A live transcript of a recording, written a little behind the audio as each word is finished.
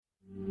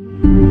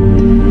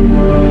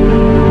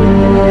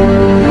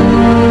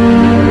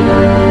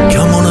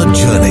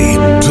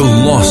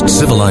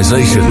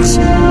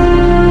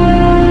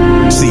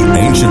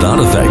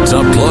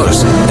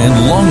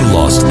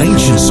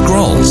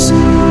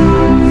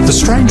The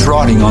strange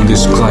writing on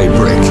this clay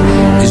brick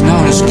is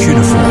known as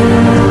cuneiform.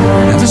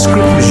 Now, this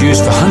script was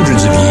used for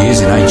hundreds of years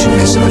in ancient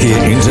Mesopotamia.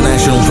 Hear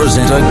international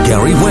presenter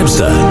Gary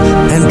Webster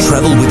and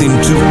travel with him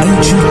to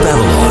ancient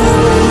Babylon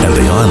and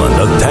the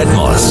island of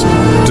Patmos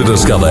to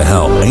discover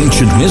how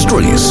ancient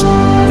mysteries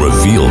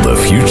reveal the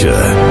future.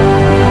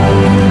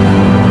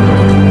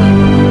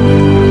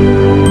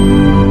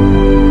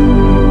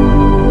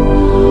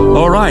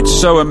 All right,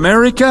 so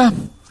America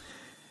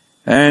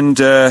and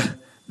the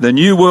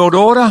New World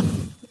Order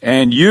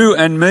and you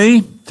and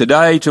me,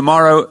 today,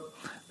 tomorrow,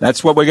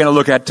 that's what we're going to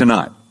look at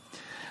tonight.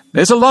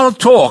 There's a lot of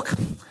talk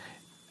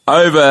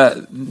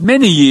over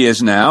many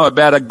years now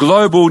about a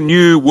global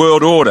New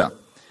World Order.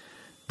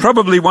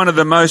 Probably one of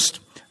the most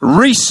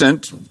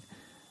recent,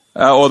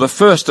 or the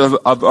first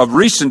of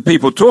recent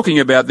people talking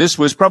about this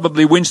was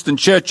probably Winston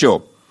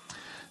Churchill.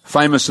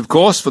 Famous, of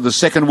course, for the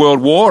Second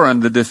World War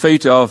and the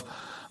defeat of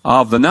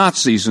the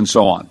Nazis and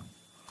so on.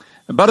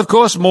 But, of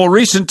course, more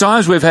recent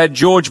times we've had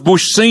George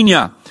Bush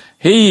Sr.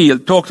 He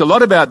talked a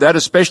lot about that,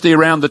 especially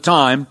around the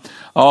time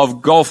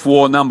of Gulf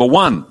War number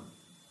 1.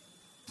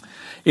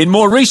 In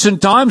more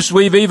recent times,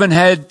 we've even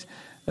had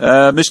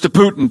Mr.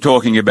 Putin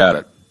talking about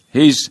it.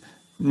 He's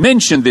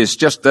mentioned this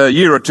just a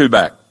year or two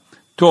back,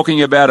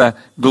 talking about a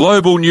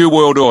global New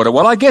World Order.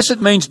 Well, I guess it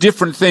means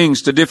different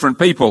things to different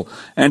people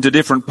and to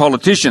different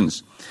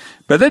politicians.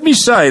 But let me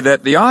say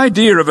that the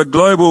idea of a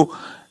global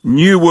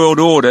New World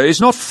Order is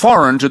not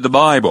foreign to the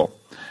Bible,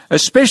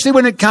 especially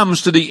when it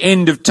comes to the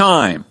end of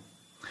time.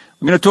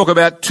 I'm going to talk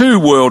about 2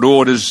 world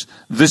orders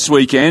this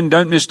weekend.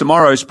 Don't miss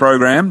tomorrow's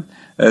program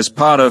as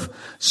part of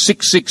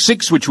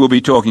 666, which we'll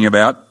be talking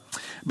about.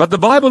 But the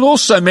Bible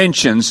also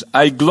mentions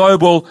a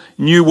global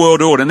New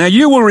World Order. Now,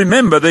 you will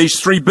remember these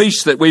 3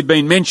 beasts that we've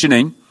been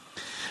mentioning.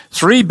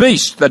 3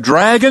 beasts, the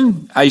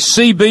dragon, a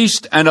sea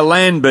beast, and a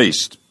land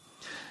beast.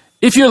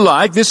 If you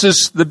like, this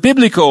is the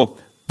biblical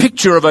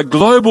picture of a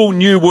global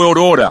New World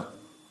Order.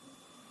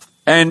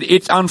 And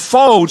it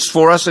unfolds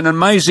for us in an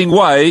amazing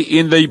way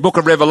in the book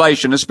of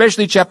Revelation,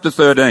 especially chapter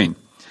 13.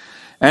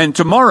 And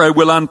tomorrow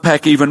we'll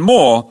unpack even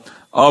more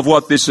of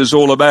what this is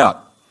all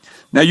about.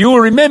 Now, you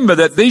will remember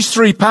that these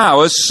 3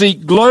 powers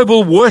seek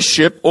global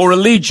worship or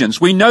allegiance.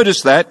 We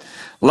noticed that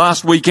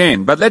last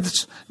weekend. But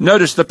let's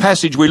notice the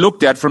passage we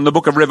looked at from the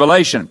book of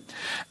Revelation.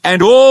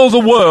 And all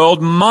the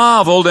world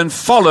marveled and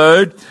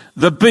followed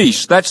the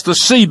beast, that's the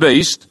sea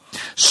beast,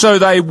 so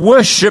they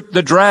worshipped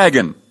the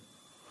dragon,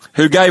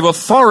 who gave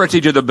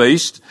authority to the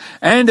beast,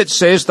 and it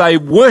says they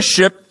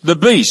worshipped the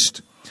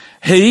beast.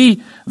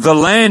 He, the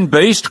land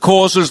beast,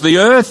 causes the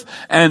earth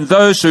and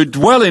those who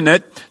dwell in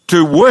it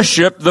to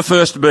worship the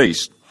first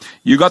beast.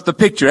 You got the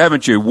picture,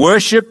 haven't you?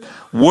 Worship,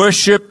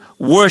 worship,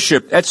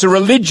 worship. That's a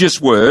religious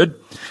word.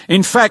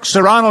 In fact,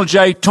 Sir Arnold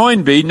J.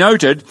 Toynbee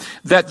noted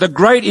that the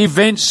great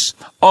events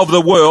of the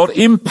world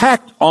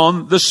impact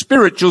on the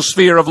spiritual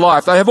sphere of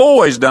life. They have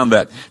always done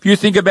that. If you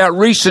think about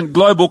recent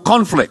global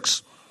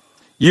conflicts,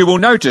 you will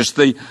notice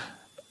the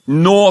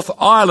North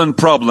Ireland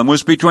problem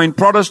was between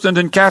Protestant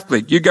and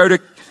Catholic. You go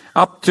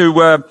up to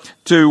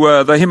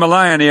the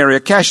Himalayan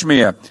area,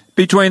 Kashmir,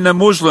 between the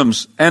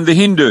Muslims and the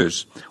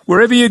Hindus.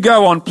 Wherever you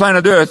go on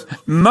planet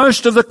Earth,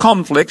 most of the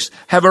conflicts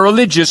have a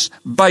religious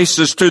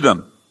basis to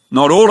them.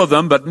 Not all of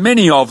them, but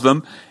many of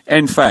them,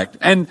 in fact.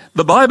 And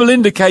the Bible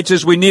indicates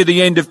as we near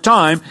the end of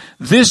time,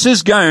 this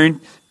is going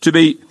to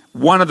be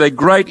one of the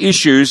great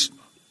issues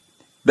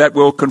that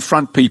will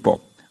confront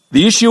people.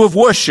 The issue of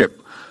worship.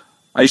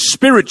 A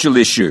spiritual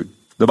issue,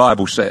 the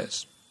Bible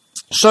says.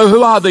 So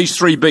who are these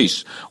 3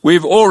 beasts?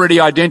 We've already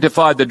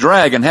identified the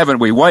dragon, haven't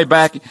we? Way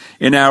back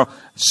in our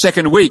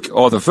second week,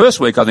 or the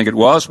first week I think it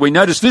was, we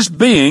noticed this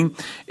being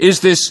is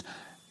this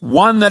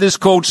one that is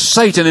called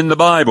Satan in the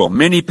Bible.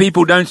 Many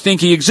people don't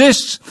think he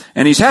exists,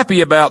 and he's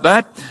happy about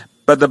that,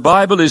 but the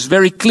Bible is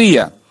very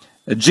clear.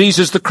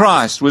 Jesus the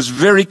Christ was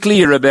very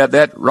clear about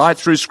that right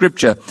through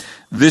Scripture.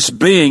 This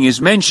being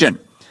is mentioned.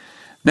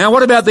 Now,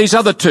 what about these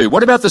other 2?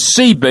 What about the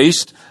sea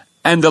beast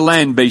and the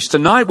land beast?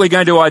 Tonight we're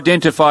going to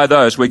identify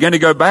those. We're going to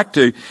go back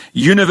to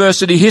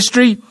university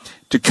history,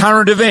 to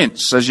current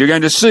events, as you're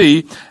going to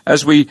see,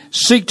 as we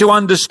seek to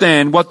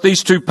understand what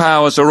these 2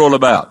 powers are all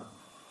about.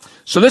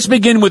 So let's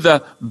begin with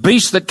the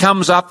beast that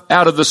comes up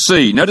out of the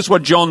sea. Notice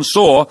what John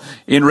saw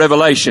in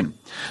Revelation.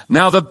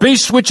 Now the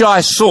beast which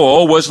I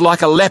saw was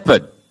like a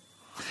leopard,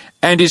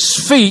 and his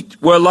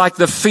feet were like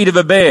the feet of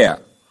a bear.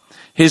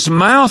 His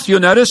mouth,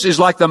 you'll notice, is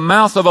like the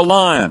mouth of a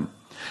lion.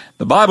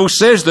 The Bible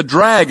says the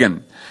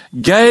dragon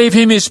gave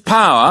him his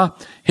power,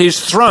 his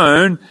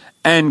throne,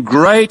 and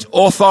great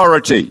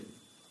authority.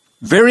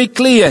 Very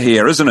clear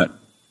here, isn't it?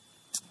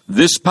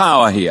 This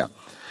power here.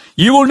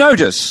 You will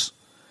notice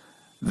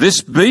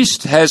this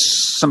beast has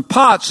some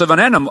parts of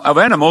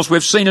animals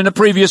we've seen in a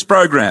previous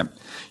program.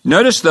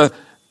 Notice the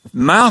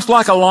mouth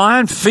like a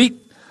lion, feet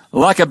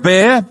like a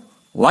bear,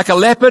 like a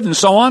leopard and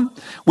so on.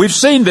 We've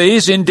seen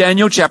these in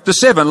Daniel chapter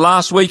 7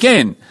 last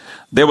weekend.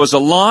 There was a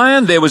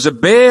lion, there was a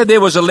bear,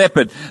 there was a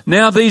leopard.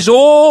 Now these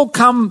all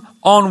come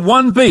on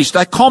one beast,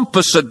 a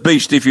composite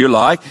beast, if you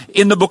like,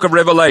 in the book of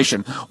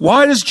Revelation.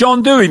 Why is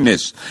John doing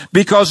this?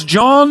 Because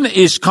John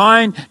is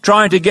trying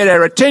to get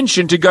our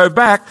attention to go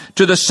back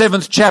to the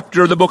 7th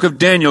chapter of the book of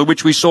Daniel,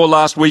 which we saw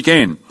last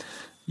weekend.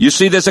 You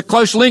see, there's a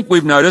close link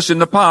we've noticed in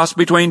the past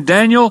between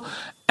Daniel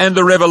and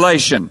the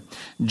Revelation.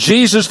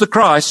 Jesus the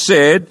Christ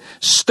said,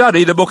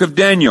 study the book of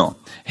Daniel.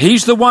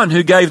 He's the one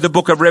who gave the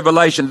book of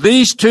Revelation.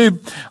 These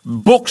two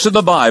books of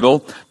the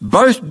Bible,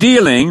 both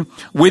dealing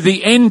with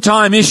the end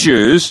time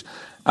issues,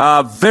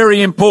 are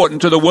very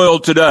important to the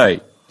world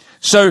today.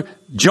 So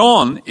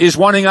John is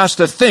wanting us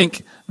to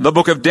think the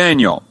book of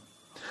Daniel,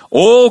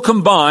 all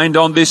combined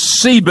on this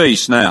sea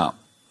beast now.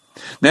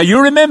 Now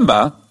you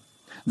remember,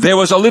 there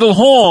was a little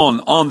horn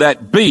on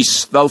that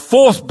beast, the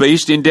fourth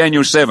beast in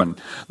Daniel 7.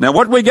 Now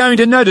what we're going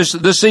to notice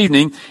this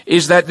evening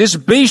is that this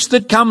beast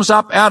that comes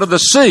up out of the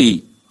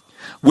sea,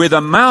 with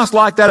a mouth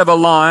like that of a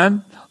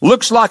lion,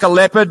 looks like a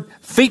leopard,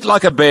 feet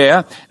like a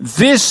bear,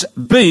 this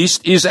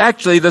beast is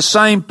actually the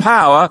same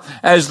power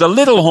as the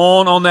little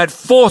horn on that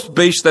fourth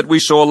beast that we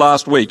saw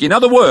last week. In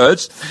other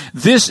words,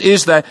 this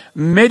is the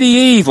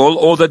medieval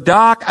or the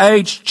Dark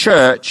Age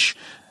church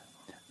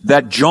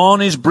that John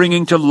is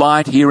bringing to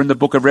light here in the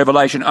book of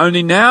Revelation.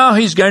 Only now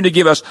he's going to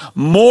give us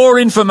more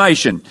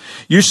information.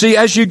 You see,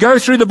 as you go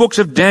through the books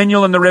of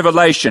Daniel and the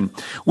Revelation,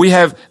 we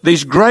have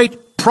these great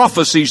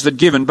prophecies that are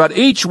given, but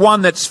each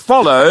one that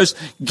follows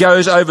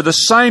goes over the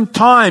same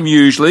time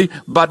usually,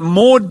 but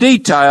more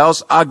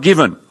details are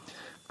given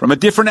from a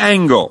different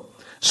angle.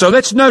 So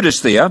let's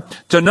notice there,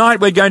 tonight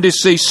we're going to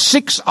see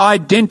 6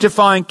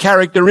 identifying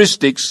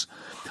characteristics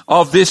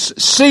of this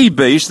sea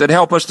beast that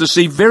help us to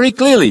see very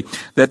clearly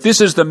that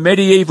this is the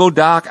medieval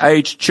Dark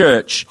Age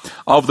church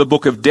of the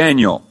book of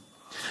Daniel.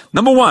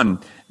 Number 1,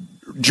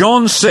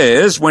 John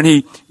says, when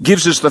he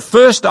gives us the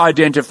first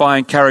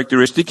identifying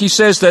characteristic, he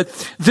says that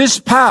this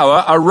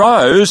power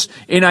arose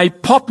in a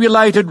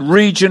populated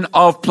region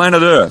of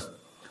planet Earth.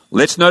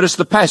 Let's notice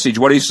the passage,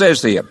 what he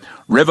says here.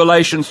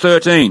 Revelation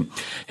 13.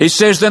 He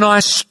says, then I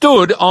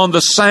stood on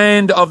the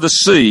sand of the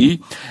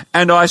sea,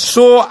 and I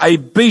saw a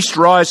beast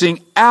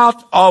rising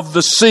out of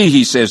the sea,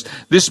 he says.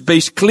 This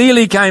beast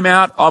clearly came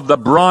out of the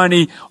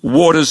briny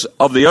waters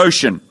of the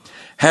ocean,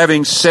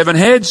 having 7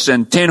 heads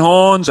and 10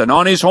 horns, and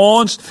on his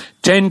horns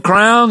 10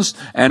 crowns,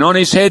 and on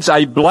his heads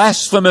a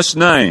blasphemous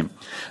name.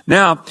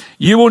 Now,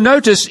 you will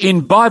notice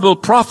in Bible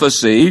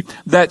prophecy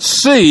that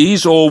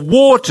seas or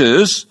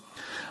waters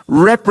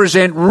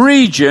represent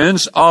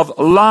regions of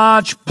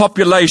large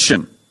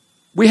population.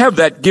 We have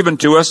that given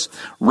to us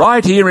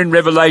right here in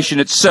Revelation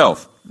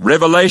itself.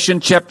 Revelation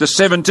chapter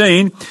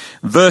 17,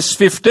 verse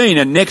 15.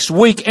 And next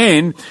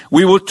weekend,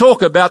 we will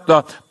talk about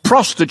the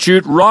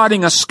prostitute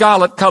riding a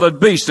scarlet-colored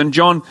beast. And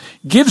John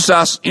gives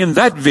us in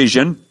that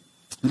vision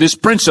this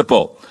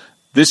principle,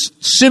 this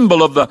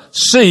symbol of the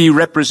sea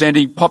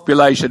representing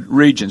populated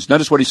regions.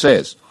 Notice what he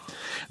says.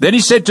 Then he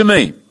said to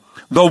me,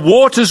 the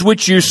waters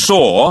which you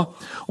saw,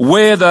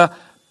 where the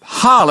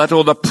harlot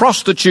or the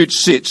prostitute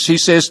sits, he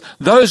says,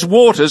 those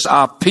waters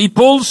are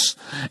peoples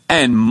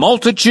and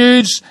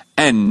multitudes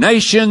and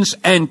nations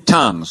and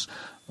tongues.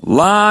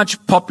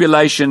 Large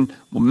population,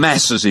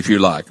 masses if you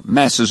like,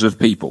 masses of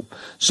people.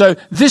 So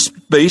this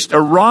beast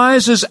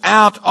arises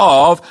out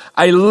of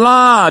a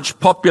large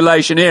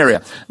population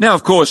area. Now,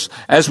 of course,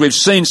 as we've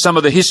seen some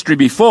of the history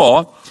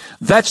before,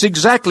 that's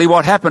exactly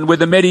what happened with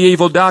the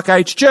medieval Dark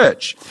Age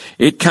church.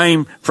 It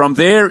came from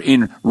there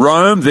in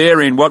Rome,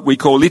 there in what we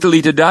call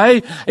Italy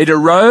today. It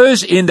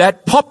arose in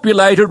that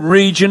populated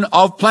region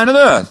of planet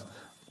Earth,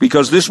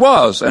 because this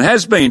was and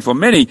has been for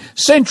many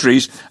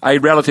centuries a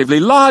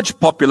relatively large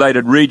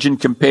populated region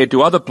compared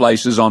to other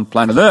places on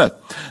planet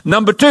Earth.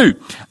 Number 2,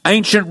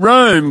 ancient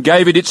Rome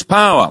gave it its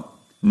power.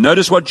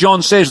 Notice what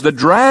John says. The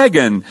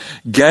dragon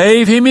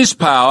gave him his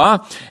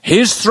power,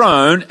 his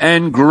throne,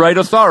 and great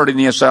authority.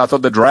 And you say, I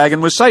thought the dragon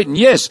was Satan.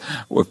 Yes,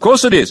 well, of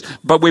course it is.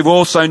 But we've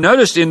also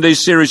noticed in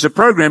these series of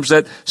programs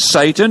that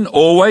Satan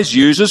always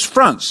uses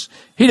fronts.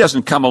 He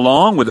doesn't come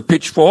along with a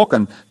pitchfork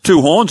and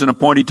 2 horns and a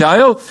pointy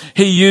tail.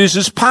 He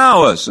uses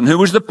powers. And who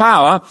was the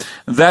power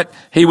that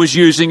he was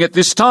using at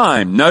this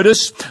time?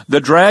 Notice the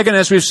dragon,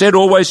 as we've said,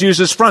 always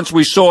uses fronts.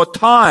 We saw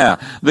Tyre.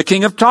 The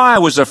king of Tyre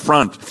was a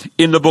front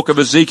in the book of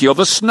Ezekiel.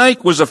 The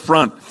snake was a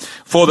front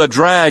for the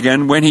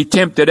dragon when he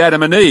tempted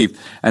Adam and Eve.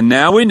 And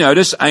now we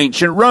notice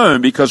ancient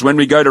Rome, because when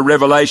we go to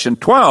Revelation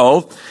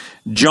 12,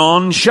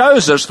 John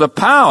shows us the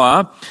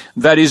power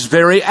that is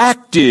very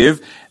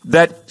active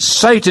that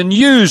Satan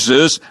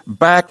uses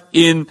back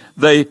in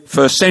the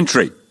 1st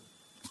century.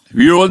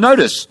 You will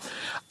notice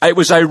it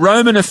was a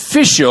Roman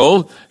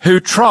official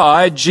who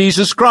tried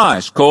Jesus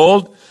Christ,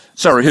 who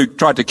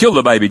tried to kill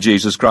the baby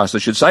Jesus Christ, I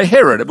should say,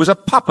 Herod. It was a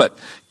puppet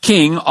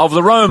king of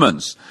the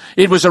Romans.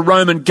 It was a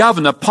Roman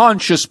governor,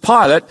 Pontius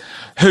Pilate,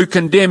 who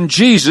condemned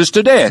Jesus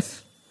to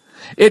death.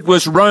 It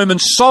was Roman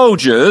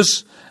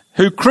soldiers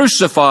who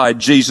crucified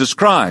Jesus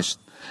Christ.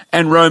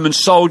 and Roman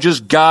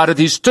soldiers guarded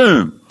his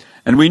tomb.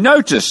 And we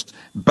noticed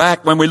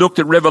back when we looked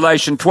at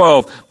Revelation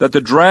 12 that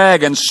the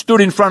dragon stood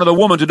in front of the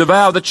woman to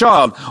devour the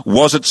child.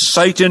 Was it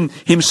Satan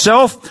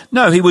himself?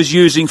 No, he was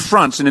using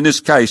fronts, and in this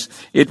case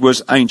it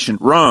was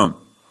ancient Rome.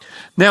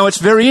 Now it's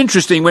very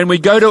interesting when we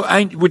go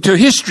to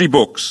history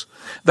books.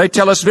 They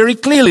tell us very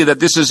clearly that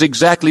this is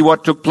exactly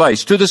what took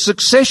place. To the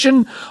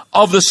succession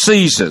of the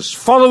Caesars,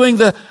 following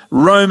the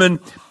Roman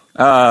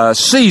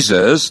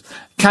Caesars,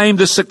 came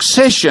the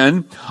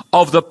succession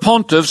of the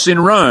pontiffs in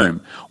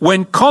Rome.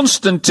 When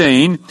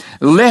Constantine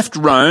left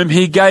Rome,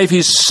 he gave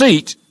his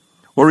seat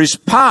or his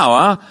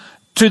power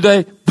to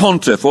the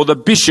pontiff or the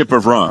bishop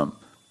of Rome.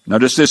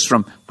 Notice this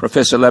from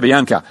Professor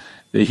LaBianca,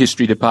 the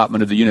history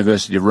department of the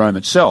University of Rome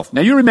itself.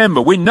 Now you remember,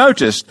 we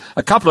noticed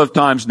a couple of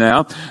times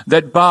now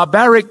that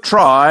barbaric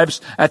tribes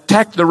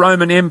attacked the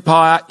Roman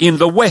Empire in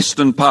the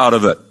western part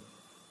of it.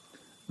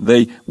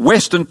 The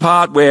western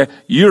part where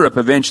Europe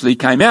eventually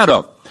came out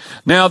of.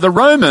 Now the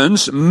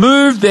Romans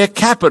moved their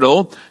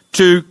capital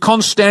to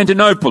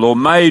Constantinople, or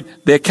made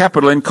their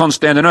capital in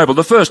Constantinople.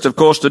 The first, of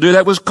course, to do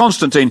that was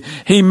Constantine.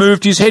 He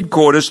moved his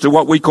headquarters to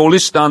what we call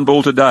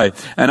Istanbul today.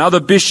 And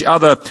other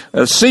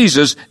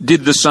Caesars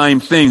did the same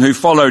thing who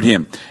followed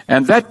him.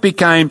 And that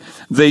became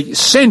the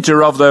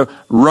center of the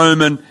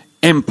Roman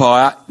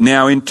Empire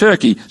now in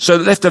Turkey. So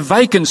it left a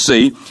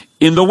vacancy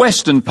in the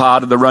western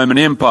part of the Roman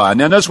Empire.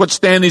 Now that's what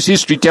Stanley's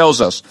history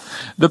tells us.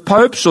 The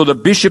popes or the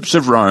bishops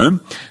of Rome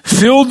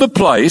filled the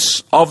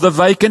place of the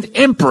vacant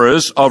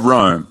emperors of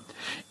Rome,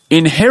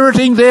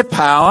 inheriting their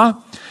power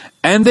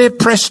and their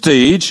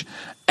prestige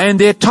and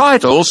their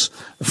titles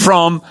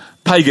from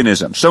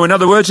paganism. So in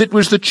other words, it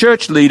was the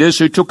church leaders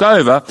who took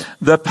over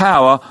the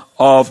power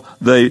of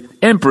the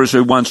emperors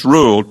who once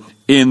ruled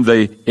in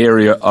the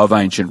area of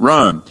ancient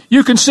Rome.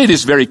 You can see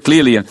this very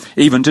clearly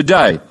even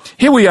today.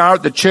 Here we are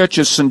at the Church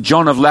of St.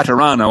 John of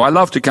Laterano. I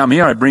love to come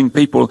here. I bring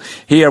people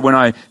here when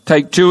I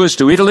take tours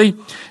to Italy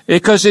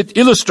because it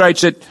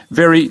illustrates it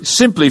very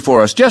simply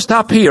for us. Just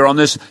up here on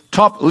this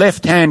top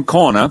left-hand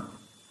corner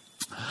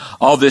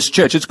of this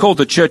church, it's called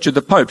the Church of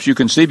the Popes, you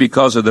can see,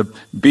 because of the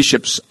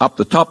bishops up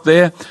the top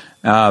there.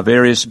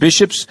 Various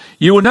bishops.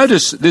 You will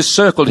notice this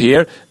circled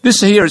here.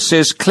 This here, it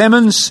says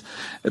Clemens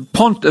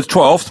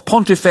XII,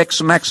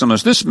 Pontifex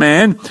Maximus. This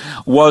man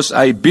was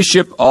a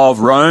bishop of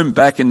Rome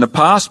back in the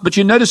past, but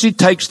you notice he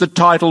takes the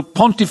title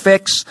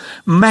Pontifex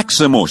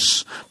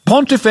Maximus.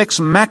 Pontifex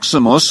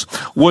Maximus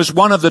was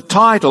one of the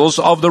titles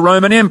of the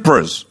Roman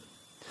emperors.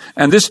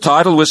 And this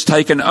title was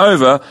taken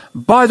over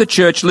by the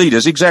church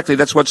leaders. Exactly,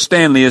 that's what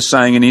Stanley is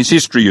saying in his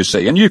history, you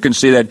see. And you can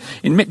see that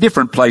in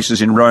different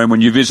places in Rome when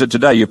you visit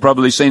today. You've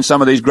probably seen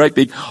some of these great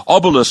big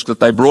obelisks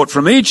that they brought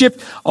from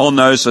Egypt. On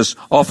those is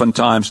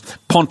oftentimes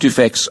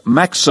Pontifex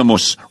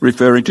Maximus,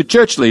 referring to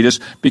church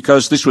leaders,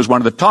 because this was one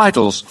of the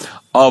titles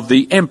of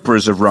the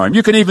emperors of Rome.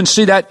 You can even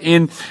see that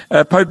in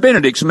Pope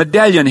Benedict's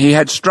medallion he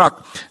had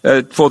struck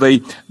for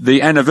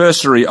the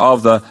anniversary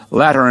of the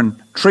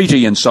Lateran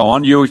Treaty and so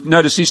on. You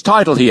notice his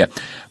title here,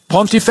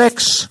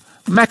 Pontifex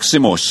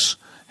Maximus.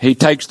 He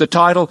takes the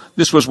title.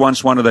 This was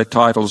once one of the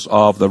titles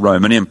of the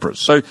Roman emperors.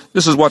 So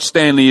this is what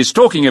Stanley is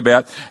talking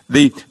about.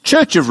 The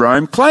Church of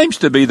Rome claims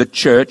to be the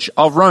Church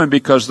of Rome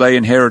because they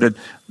inherited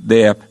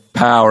their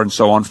power and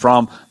so on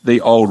from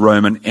the old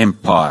Roman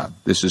Empire.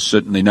 This is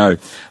certainly no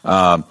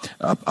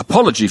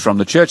apology from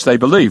the church. They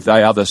believe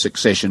they are the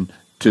succession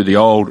to the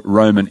old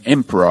Roman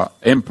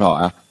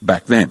empire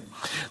back then.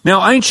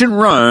 Now, ancient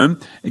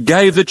Rome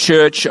gave the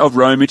Church of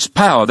Rome its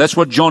power. That's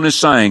what John is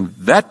saying.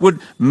 That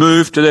would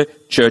move to the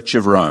Church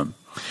of Rome.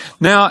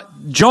 Now,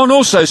 John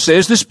also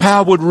says this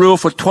power would rule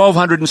for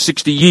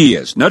 1260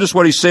 years. Notice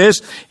what he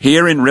says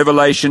here in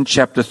Revelation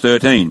chapter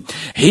 13.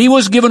 He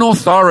was given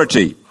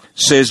authority,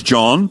 says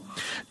John,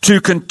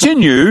 to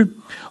continue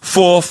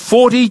for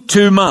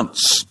 42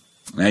 months.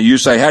 Now you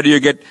say, how do you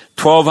get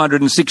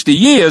 1260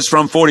 years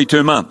from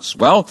 42 months?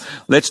 Well,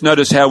 let's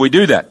notice how we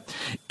do that.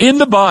 In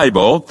the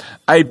Bible,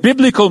 a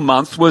biblical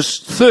month was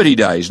 30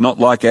 days, not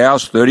like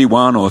ours,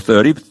 31 or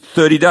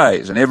 30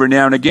 days. And every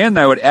now and again,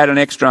 they would add an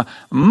extra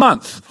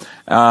month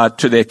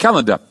to their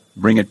calendar,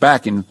 bring it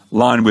back in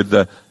line with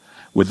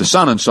the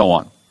sun and so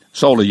on,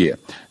 solar year.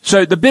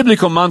 So the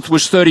biblical month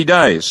was 30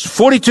 days.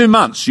 42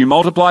 months, you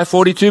multiply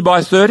 42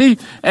 by 30,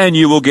 and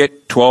you will get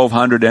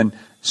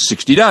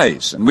 1260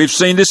 days. And we've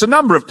seen this a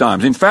number of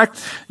times. In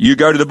fact, you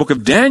go to the book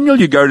of Daniel,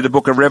 you go to the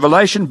book of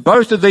Revelation,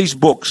 both of these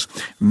books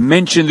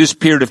mention this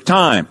period of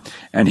time.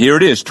 And here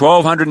it is,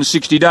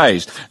 1260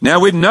 days. Now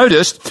we've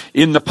noticed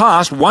in the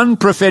past, one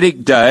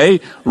prophetic day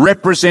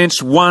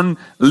represents one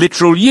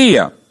literal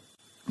year.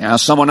 Now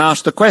someone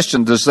asked the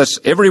question, does this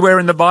everywhere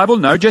in the Bible?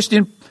 No, just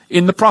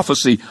in the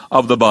prophecy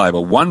of the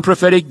Bible. One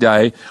prophetic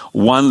day,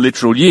 one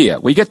literal year.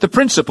 We get the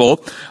principle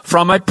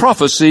from a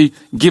prophecy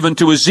given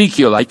to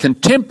Ezekiel, a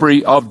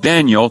contemporary of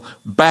Daniel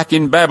back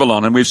in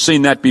Babylon. And we've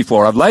seen that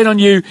before. I've laid on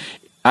you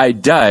a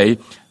day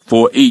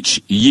for each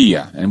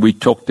year. And we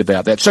talked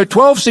about that. So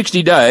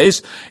 1260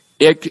 days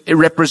It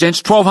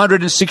represents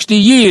 1260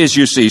 years,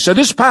 you see. So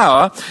this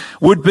power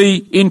would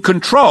be in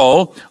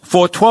control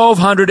for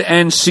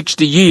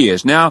 1260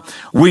 years. Now,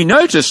 we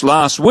noticed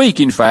last week,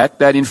 in fact,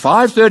 that in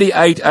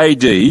 538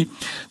 AD,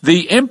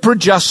 the Emperor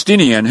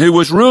Justinian, who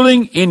was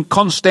ruling in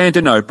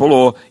Constantinople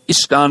or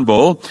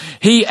Istanbul,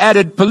 he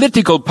added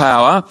political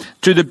power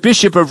to the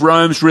Bishop of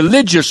Rome's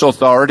religious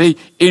authority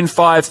in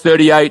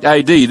 538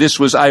 AD. This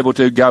was able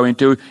to go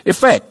into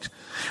effect.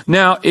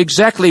 Now,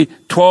 exactly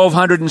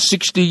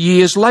 1260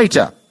 years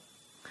later,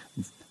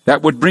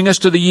 that would bring us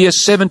to the year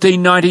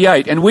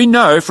 1798. And we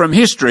know from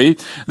history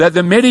that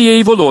the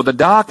medieval or the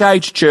Dark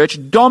Age church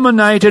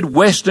dominated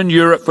Western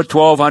Europe for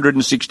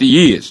 1260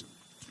 years.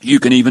 You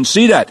can even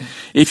see that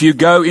if you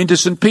go into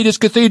St. Peter's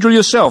Cathedral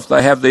yourself.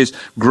 They have these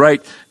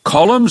great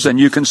columns, and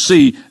you can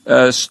see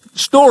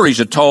stories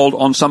are told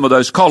on some of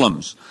those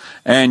columns.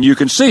 And you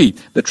can see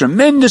the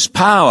tremendous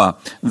power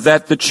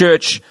that the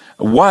church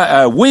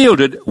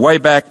wielded way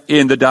back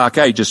in the Dark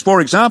Ages.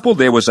 For example,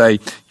 there was a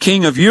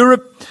king of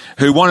Europe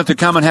who wanted to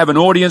come and have an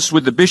audience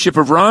with the Bishop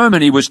of Rome,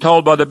 and he was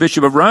told by the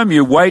Bishop of Rome,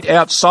 you wait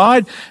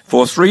outside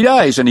for 3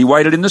 days. And he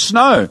waited in the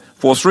snow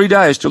for 3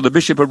 days till the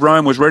Bishop of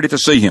Rome was ready to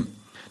see him.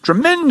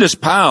 Tremendous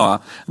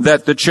power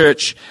that the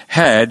church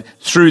had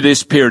through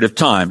this period of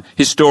time.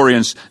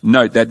 Historians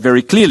note that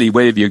very clearly.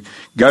 Wherever you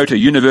go to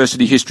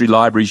university history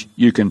libraries,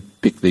 you can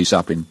pick these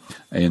up in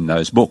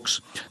those books.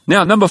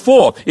 Now, number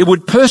 4, it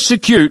would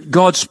persecute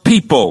God's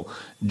people,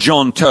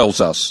 John tells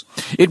us.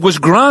 It was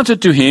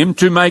granted to him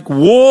to make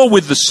war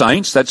with the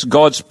saints, that's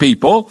God's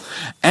people,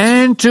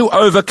 and to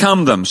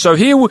overcome them. So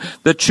here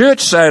the church,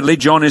 sadly,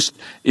 John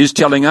is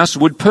telling us,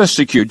 would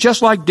persecute,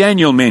 just like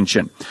Daniel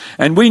mentioned.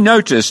 And we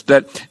noticed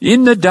that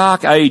in the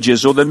Dark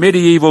Ages or the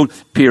medieval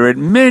period,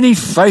 many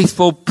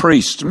faithful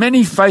priests,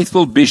 many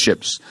faithful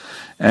bishops,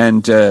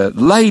 and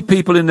lay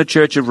people in the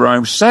Church of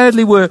Rome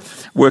sadly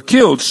were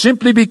killed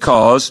simply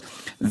because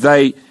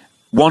they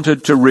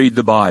wanted to read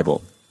the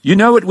Bible. You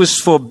know, it was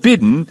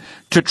forbidden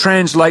to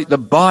translate the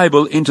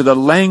Bible into the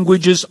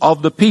languages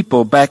of the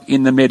people back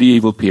in the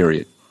medieval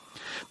period.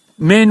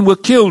 Men were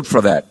killed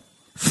for that.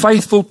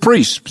 Faithful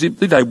priests,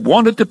 simply they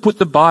wanted to put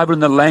the Bible in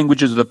the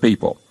languages of the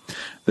people.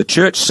 The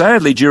church,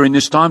 sadly, during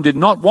this time did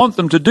not want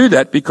them to do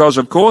that because,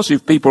 of course,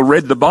 if people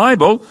read the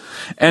Bible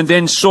and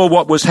then saw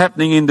what was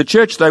happening in the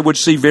church, they would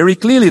see very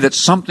clearly that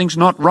something's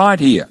not right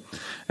here.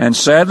 And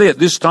sadly, at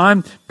this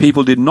time,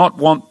 people did not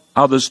want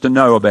others to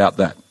know about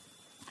that.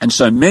 And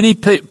so many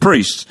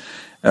priests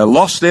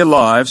lost their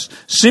lives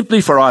simply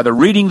for either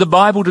reading the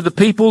Bible to the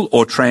people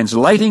or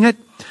translating it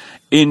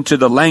into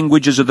the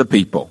languages of the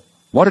people.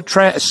 What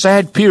a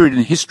sad period in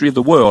the history of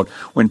the world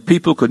when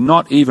people could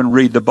not even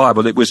read the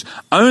Bible. It was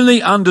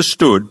only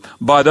understood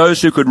by those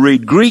who could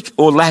read Greek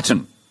or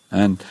Latin.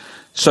 And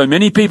so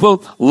many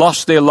people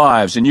lost their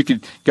lives. And you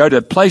could go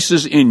to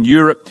places in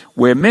Europe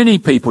where many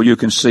people you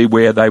can see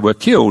where they were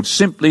killed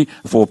simply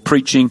for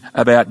preaching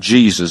about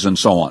Jesus and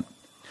so on.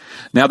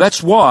 Now,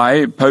 that's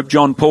why Pope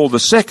John Paul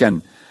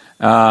II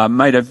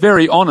made a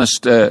very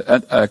honest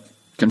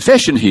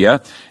confession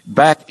here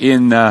back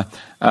in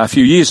a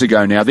few years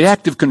ago now. The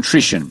act of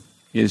contrition,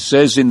 it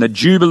says in the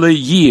Jubilee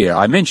year,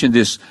 I mentioned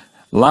this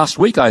last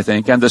week, I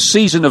think, and the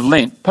season of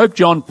Lent, Pope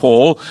John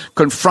Paul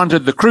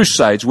confronted the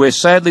Crusades, where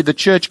sadly the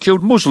church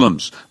killed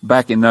Muslims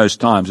back in those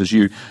times, as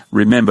you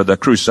remember the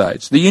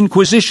Crusades. The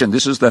Inquisition,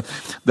 this is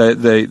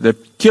the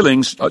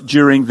killings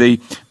during the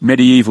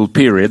medieval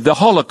period, the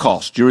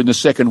Holocaust during the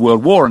Second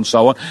World War and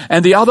so on,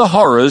 and the other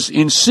horrors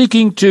in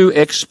seeking to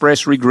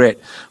express regret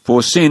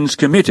for sins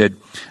committed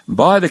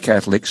by the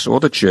Catholics or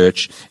the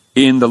church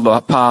in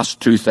the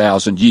past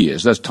 2,000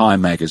 years. That's Time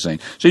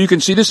magazine. So you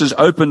can see this is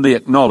openly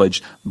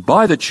acknowledged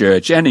by the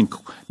church and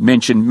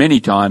mentioned many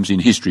times in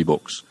history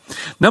books.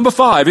 Number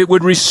 5, it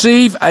would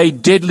receive a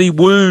deadly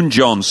wound,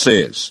 John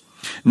says.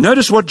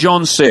 Notice what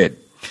John said.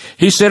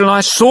 He said, and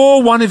I saw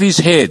one of his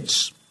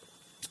heads.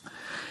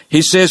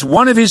 He says,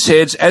 one of his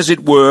heads, as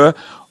it were,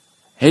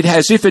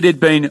 as if it had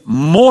been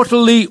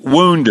mortally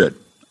wounded.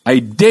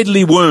 A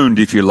deadly wound,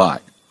 if you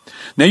like.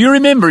 Now you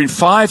remember in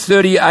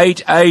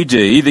 538 AD,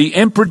 the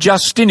Emperor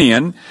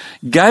Justinian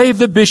gave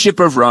the Bishop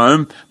of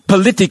Rome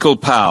political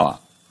power.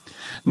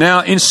 Now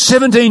in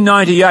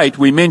 1798,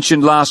 we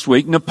mentioned last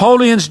week,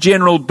 Napoleon's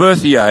General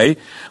Berthier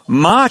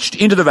marched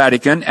into the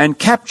Vatican and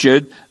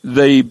captured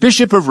the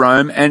Bishop of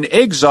Rome and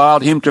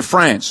exiled him to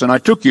France. And I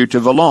took you to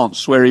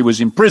Valence, where he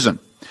was in prison.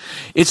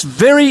 It's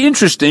very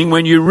interesting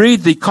when you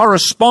read the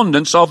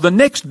correspondence of the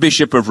next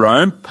Bishop of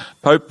Rome,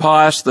 Pope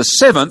Pius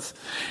VII,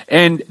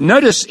 and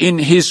notice in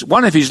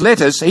one of his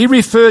letters, he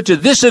referred to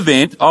this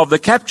event of the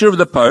capture of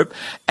the Pope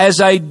as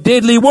a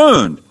deadly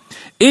wound.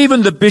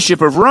 Even the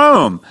Bishop of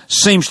Rome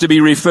seems to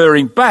be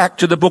referring back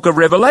to the book of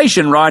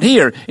Revelation right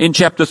here in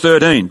chapter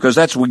 13, because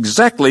that's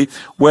exactly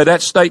where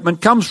that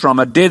statement comes from,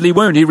 a deadly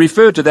wound. He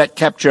referred to that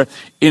capture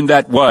in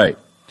that way.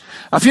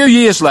 A few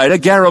years later,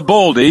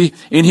 Garibaldi,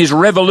 in his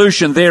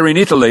revolution there in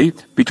Italy,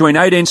 between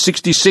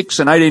 1866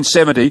 and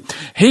 1870,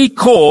 he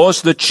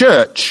caused the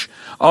Church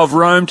of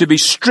Rome to be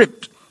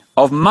stripped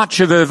of much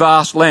of her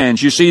vast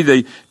lands. You see,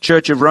 the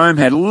Church of Rome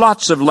had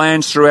lots of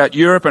lands throughout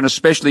Europe and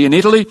especially in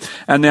Italy,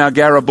 and now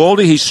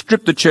Garibaldi, he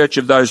stripped the church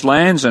of those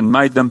lands and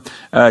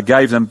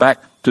gave them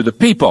back to the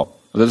people,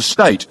 the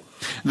state.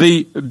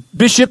 The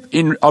Bishop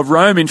of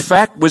Rome, in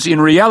fact, was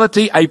in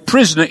reality a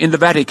prisoner in the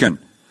Vatican.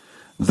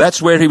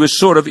 That's where he was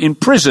sort of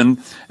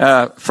imprisoned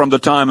from the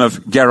time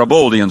of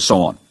Garibaldi and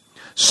so on.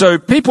 So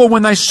people,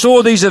 when they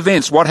saw these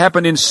events, what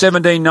happened in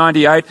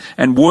 1798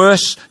 and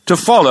worse to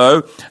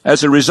follow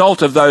as a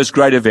result of those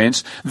great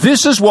events,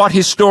 this is what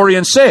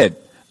historians said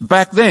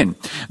back then.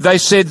 They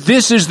said,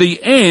 this is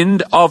the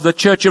end of the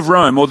Church of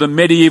Rome, or the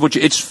medieval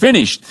church. It's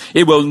finished.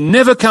 It will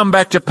never come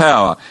back to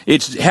power.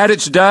 It's had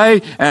its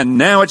day, and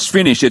now it's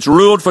finished. It's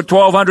ruled for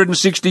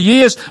 1260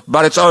 years,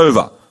 but it's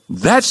over.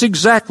 That's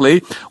exactly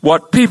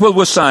what people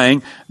were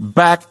saying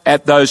back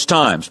at those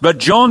times. But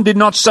John did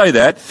not say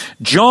that.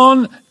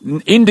 John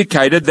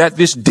indicated that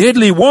this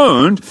deadly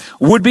wound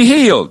would be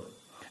healed.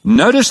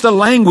 Notice the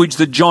language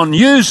that John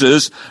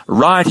uses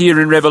right here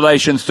in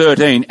Revelation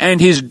 13.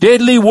 And his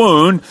deadly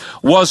wound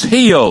was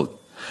healed.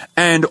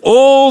 And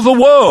all the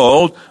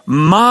world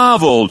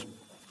marveled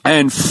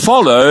and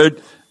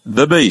followed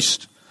the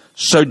beast.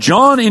 So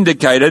John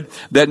indicated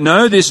that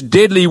no, this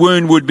deadly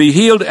wound would be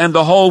healed and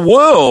the whole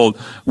world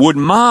would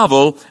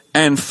marvel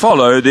and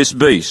follow this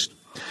beast.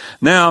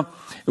 Now,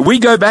 we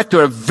go back to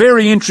a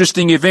very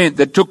interesting event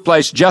that took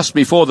place just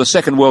before the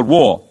Second World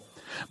War.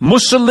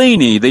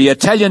 Mussolini, the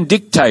Italian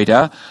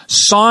dictator,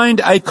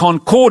 signed a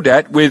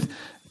concordat with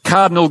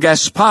Cardinal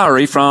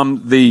Gaspari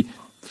from the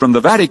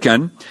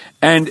Vatican,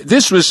 and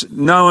this was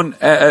known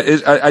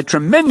as a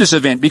tremendous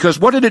event, because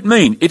what did it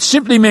mean? It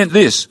simply meant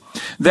this,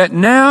 that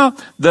now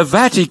the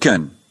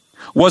Vatican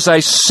was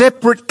a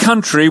separate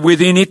country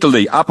within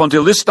Italy. Up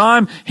until this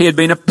time, he had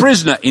been a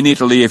prisoner in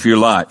Italy, if you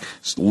like,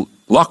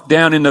 locked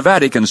down in the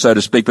Vatican, so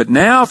to speak. But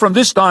now, from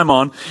this time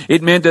on,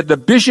 it meant that the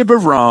Bishop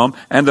of Rome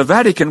and the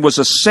Vatican was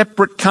a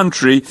separate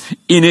country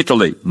in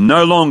Italy,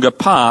 no longer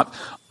part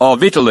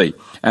of Italy.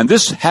 And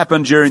this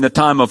happened during the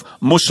time of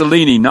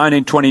Mussolini,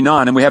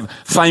 1929, and we have a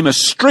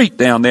famous street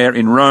down there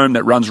in Rome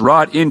that runs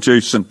right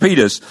into St.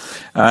 Peter's,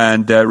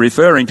 and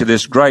referring to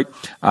this great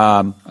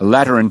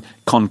Lateran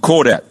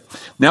Concordat.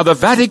 Now, the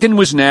Vatican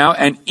was now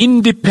an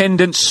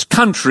independent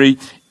country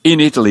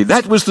in Italy.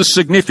 That was the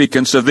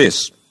significance of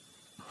this.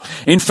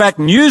 In fact,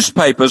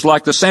 newspapers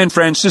like the San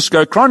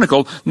Francisco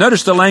Chronicle,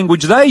 notice the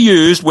language they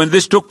used when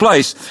this took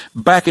place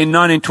back in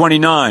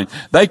 1929.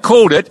 They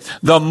called it,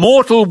 "The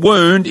mortal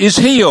wound is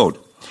healed."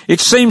 It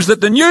seems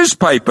that the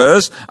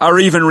newspapers are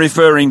even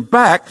referring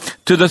back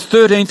to the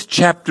 13th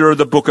chapter of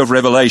the book of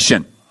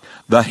Revelation.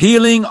 The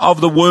healing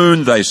of the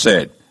wound, they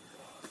said.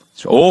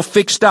 It's all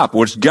fixed up,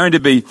 or it's going to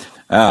be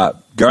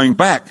going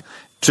back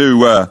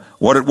to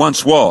what it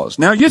once was.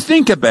 Now, you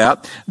think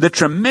about the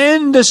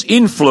tremendous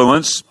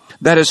influence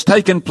that has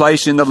taken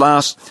place in the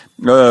last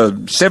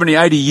 70,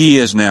 80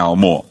 years now or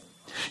more.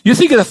 You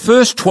think of the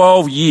first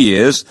 12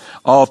 years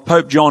of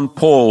Pope John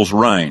Paul's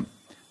reign.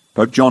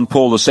 Pope John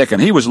Paul II.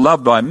 He was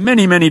loved by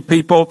many, many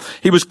people.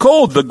 He was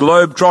called the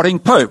globe-trotting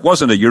Pope,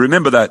 wasn't he? You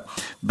remember that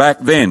back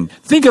then.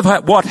 Think of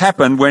what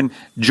happened when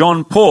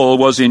John Paul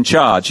was in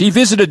charge. He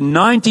visited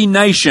 90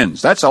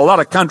 nations. That's a lot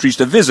of countries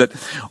to visit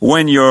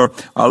when you're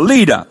a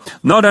leader.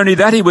 Not only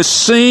that, he was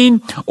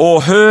seen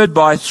or heard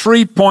by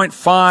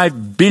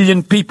 3.5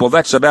 billion people.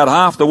 That's about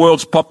half the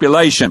world's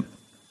population.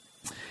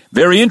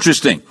 Very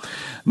interesting.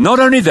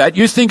 Not only that,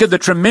 you think of the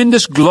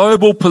tremendous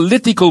global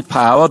political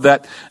power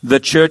that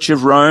the Church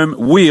of Rome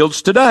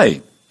wields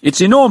today.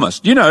 It's enormous.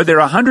 You know, there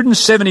are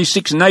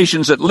 176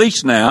 nations at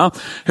least now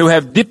who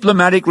have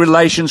diplomatic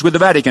relations with the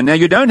Vatican. Now,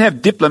 you don't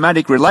have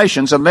diplomatic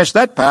relations unless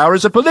that power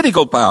is a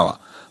political power.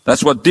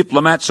 That's what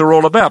diplomats are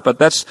all about. But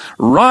that's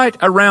right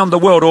around the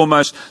world,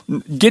 almost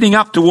getting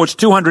up towards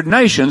 200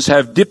 nations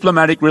have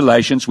diplomatic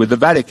relations with the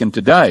Vatican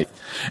today.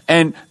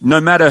 And no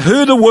matter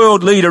who the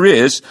world leader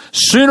is,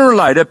 sooner or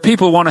later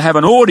people want to have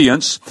an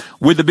audience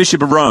with the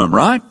Bishop of Rome,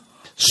 right?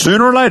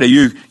 Sooner or later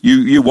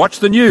you watch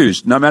the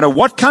news, no matter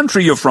what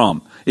country you're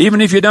from. Even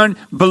if you don't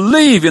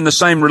believe in the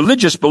same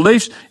religious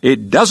beliefs,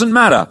 it doesn't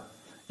matter.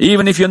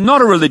 Even if you're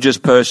not a religious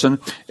person,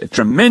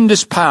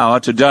 tremendous power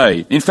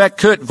today. In fact,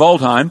 Kurt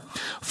Waldheim,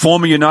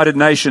 former United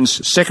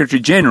Nations Secretary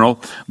General,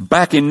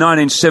 back in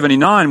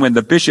 1979 when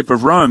the Bishop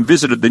of Rome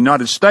visited the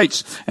United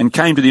States and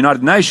came to the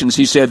United Nations,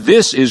 he said,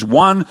 "This is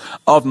one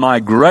of my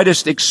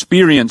greatest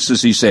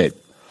experiences," he said.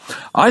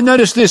 I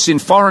noticed this in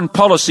Foreign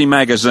Policy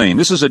magazine.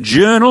 This is a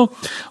journal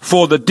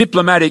for the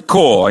diplomatic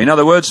corps. In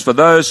other words, for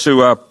those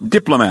who are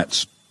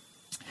diplomats.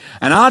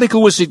 An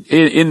article was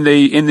in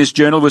this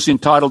journal was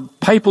entitled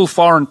 "Papal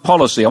Foreign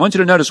Policy." I want you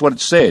to notice what it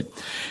said,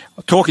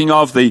 talking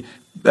of the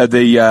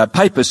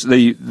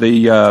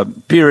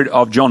period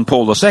of John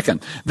Paul II.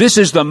 This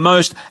is the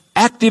most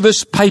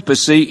activist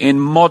papacy in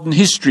modern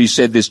history,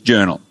 said this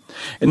journal.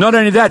 And not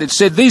only that, it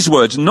said these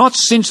words, not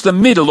since the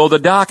Middle or the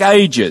Dark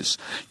Ages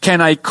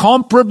can a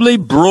comparably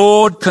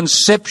broad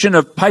conception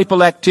of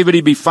papal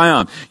activity be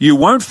found. You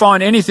won't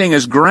find anything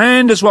as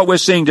grand as what we're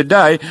seeing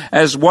today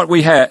as what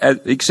we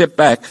had, except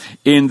back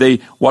in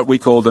what we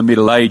call the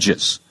Middle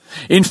Ages.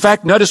 In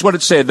fact, notice what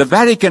it said. The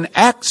Vatican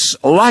acts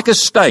like a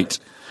state,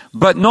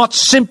 but not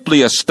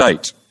simply a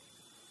state.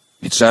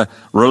 It's a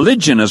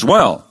religion as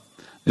well.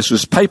 This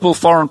was Papal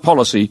Foreign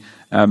Policy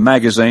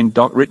magazine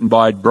written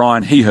by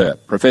Brian Heher,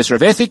 Professor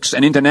of Ethics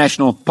and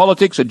International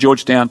Politics at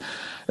Georgetown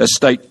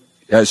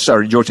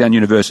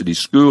University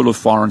School of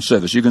Foreign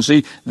Service. You can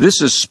see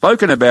this is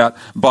spoken about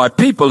by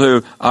people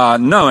who are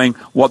knowing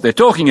what they're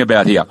talking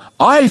about here.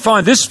 I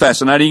find this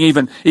fascinating,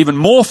 even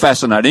more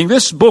fascinating.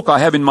 This book I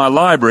have in my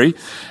library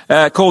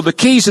called The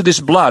Keys of This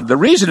Blood. The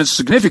reason it's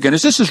significant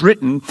is this is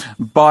written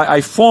by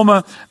a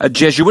former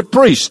Jesuit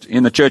priest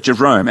in the Church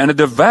of Rome and a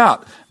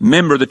devout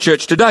member of the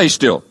church today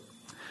still.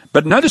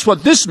 But notice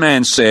what this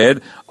man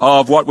said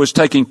of what was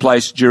taking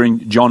place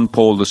during John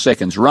Paul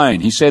II's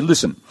reign. He said,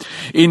 listen,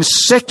 in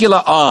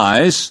secular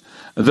eyes,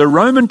 the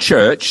Roman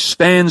Church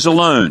stands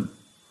alone.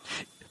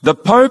 The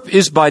Pope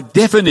is by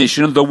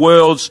definition the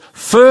world's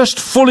first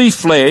fully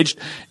fledged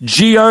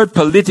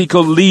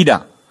geopolitical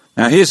leader.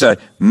 Now here's a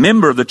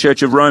member of the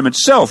Church of Rome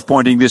itself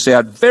pointing this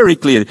out very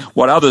clearly,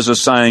 what others are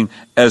saying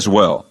as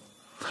well.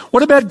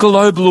 What about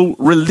global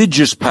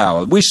religious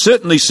power? We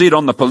certainly see it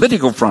on the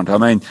political front. I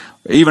mean,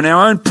 even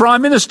our own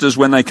prime ministers,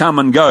 when they come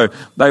and go,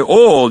 they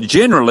all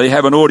generally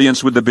have an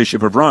audience with the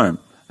Bishop of Rome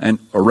and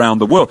around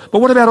the world. But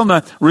what about on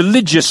the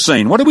religious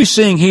scene? What are we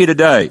seeing here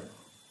today?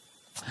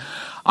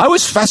 I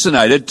was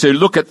fascinated to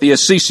look at the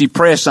Assisi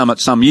Prayer Summit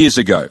some years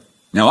ago.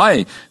 Now,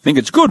 I think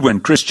it's good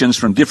when Christians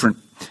from different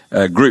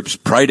groups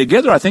pray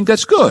together. I think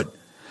that's good.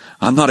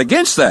 I'm not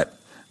against that.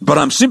 But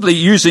I'm simply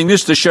using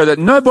this to show that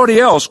nobody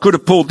else could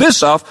have pulled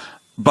this off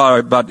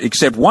but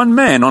except one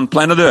man on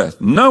planet Earth.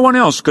 No one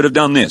else could have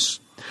done this.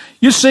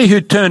 You see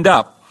who turned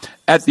up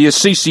at the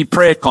Assisi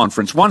Prayer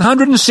Conference.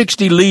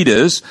 160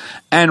 leaders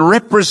and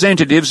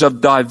representatives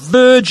of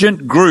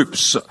divergent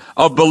groups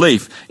of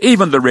belief.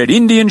 Even the Red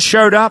Indians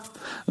showed up.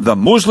 The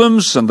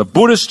Muslims and the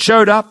Buddhists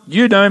showed up.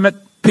 You name it.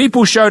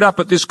 People showed up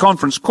at this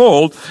conference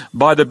called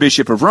by the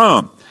Bishop of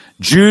Rome.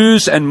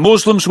 Jews and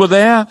Muslims were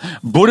there,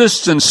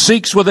 Buddhists and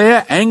Sikhs were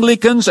there,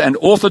 Anglicans and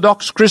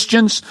Orthodox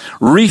Christians,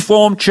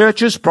 Reformed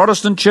churches,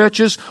 Protestant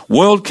churches,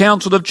 World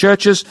Council of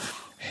Churches.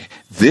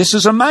 This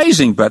is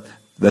amazing, but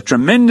the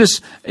tremendous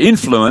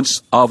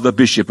influence of the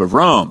Bishop of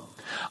Rome.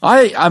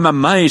 I am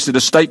amazed at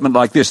a statement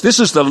like this. This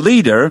is the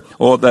leader,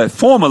 or the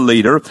former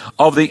leader,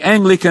 of the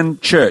Anglican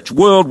Church.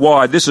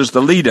 Worldwide, this is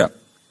the leader.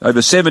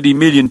 Over 70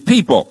 million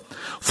people.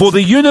 For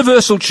the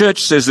universal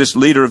church, says this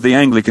leader of the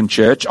Anglican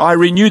Church, I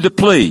renew the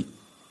plea.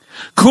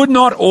 Could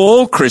not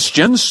all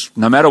Christians,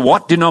 no matter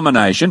what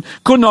denomination,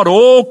 could not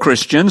all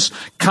Christians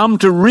come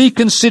to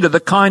reconsider the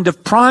kind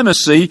of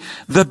primacy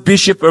the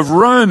Bishop of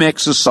Rome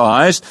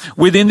exercised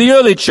within the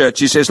early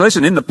church? He says,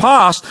 listen, in the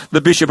past, the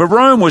Bishop of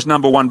Rome was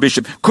number one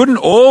bishop. Couldn't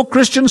all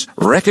Christians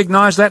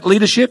recognize that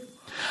leadership?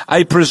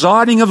 A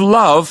presiding of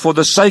love for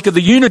the sake of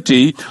the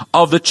unity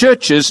of the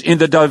churches in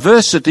the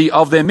diversity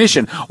of their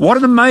mission. What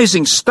an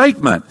amazing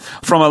statement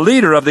from a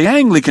leader of the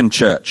Anglican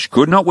Church.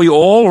 Could not we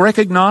all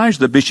recognize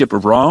the Bishop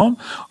of Rome?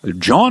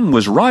 John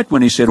was right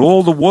when he said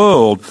all the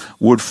world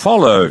would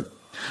follow.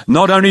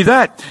 Not only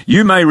that,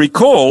 you may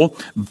recall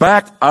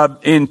back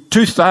in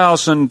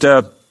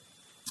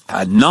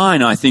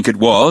 2009, I think it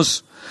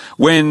was,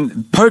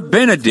 when Pope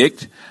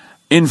Benedict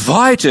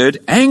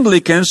invited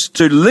Anglicans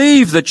to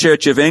leave the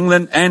Church of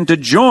England and to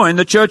join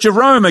the Church of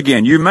Rome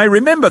again. You may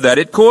remember that.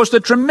 It caused a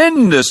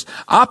tremendous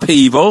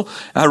upheaval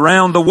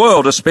around the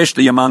world,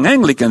 especially among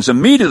Anglicans.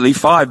 Immediately,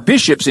 5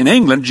 bishops in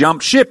England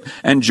jumped ship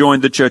and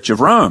joined the Church of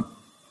Rome.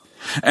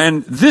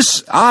 And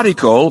this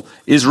article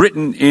is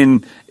written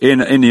in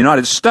the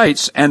United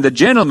States, and the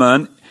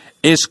gentleman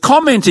is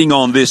commenting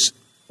on this,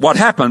 what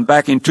happened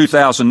back in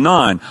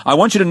 2009. I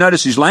want you to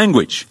notice his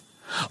language.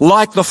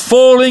 Like the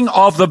falling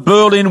of the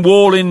Berlin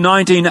Wall in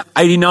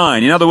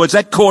 1989. In other words,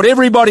 that caught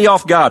everybody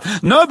off guard.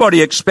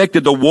 Nobody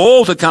expected the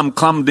wall to come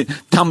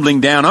tumbling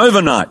down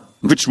overnight,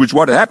 which was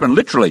what happened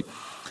literally.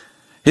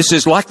 He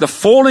says, like the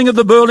falling of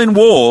the Berlin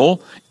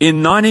Wall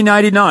in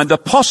 1989, the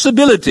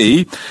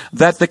possibility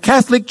that the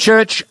Catholic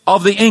Church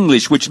of the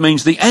English, which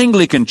means the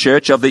Anglican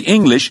Church of the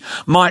English,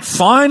 might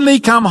finally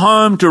come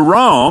home to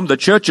Rome, the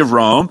Church of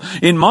Rome,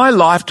 in my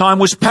lifetime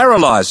was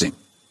paralyzing.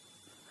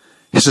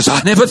 He says,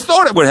 I never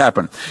thought it would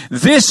happen.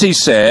 This, he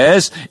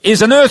says,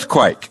 is an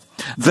earthquake.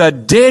 The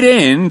dead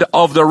end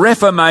of the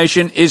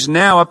Reformation is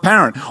now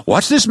apparent.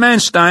 What's this man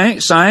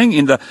saying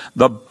in the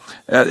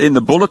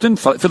Bulletin,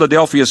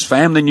 Philadelphia's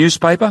family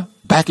newspaper,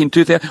 back in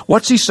 2000?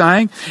 What's he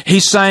saying?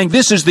 He's saying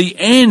this is the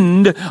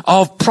end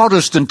of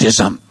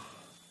Protestantism.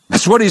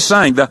 That's what he's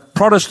saying, the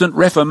Protestant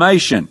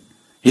Reformation.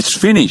 It's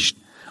finished.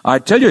 I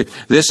tell you,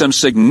 there's some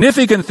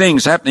significant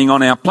things happening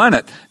on our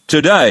planet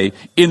today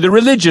in the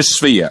religious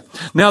sphere.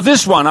 Now,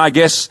 this one, I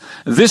guess,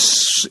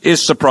 this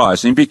is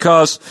surprising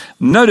because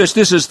notice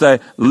this is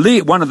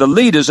one of the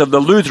leaders of the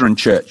Lutheran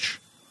Church.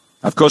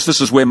 Of course,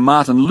 this is where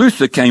Martin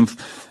Luther came.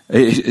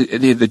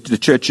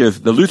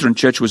 The Lutheran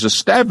Church was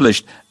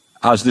established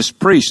as this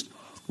priest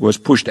was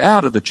pushed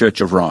out of the Church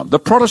of Rome. The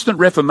Protestant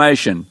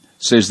Reformation,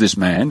 says this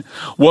man,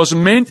 was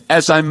meant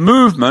as a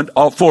movement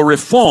for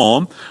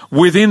reform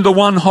within the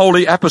one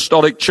holy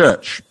apostolic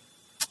church.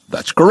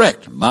 That's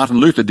correct. Martin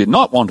Luther did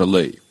not want to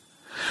leave.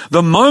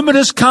 The moment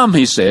has come,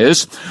 he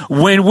says,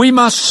 when we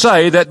must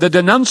say that the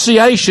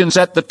denunciations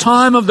at the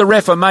time of the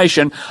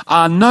Reformation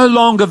are no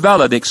longer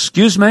valid.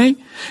 Excuse me?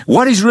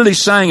 What he's really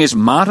saying is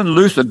Martin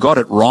Luther got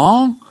it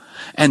wrong?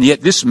 And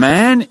yet this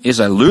man is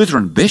a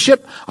Lutheran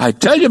bishop? I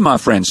tell you, my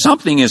friend,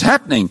 something is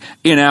happening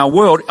in our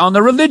world on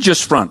the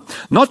religious front.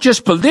 Not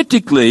just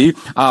politically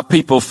are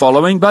people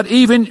following, but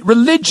even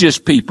religious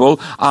people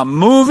are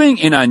moving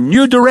in a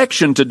new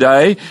direction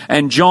today,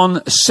 and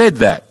John said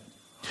that.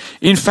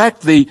 In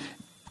fact, the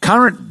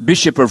current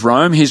Bishop of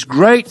Rome, his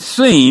great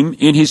theme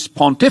in his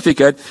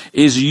pontificate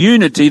is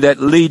unity that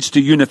leads to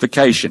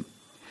unification.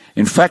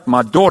 In fact,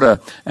 my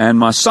daughter and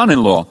my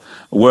son-in-law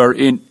were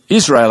in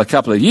Israel a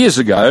couple of years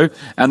ago,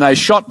 and they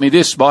shot me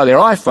this by their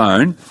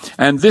iPhone,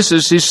 and this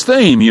is his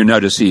theme, you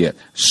notice here.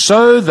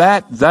 So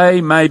that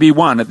they may be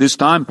one. At this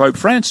time, Pope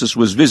Francis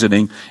was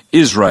visiting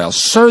Israel.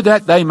 So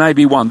that they may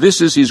be one. This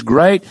is his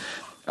great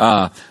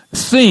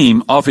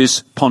theme of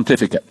his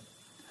pontificate.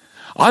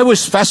 I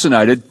was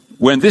fascinated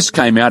when this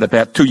came out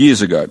about 2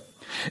 years ago.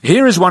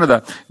 Here is one of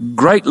the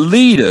great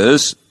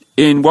leaders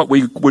in what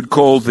we would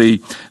call the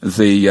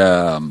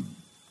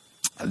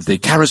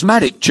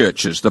charismatic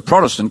churches, the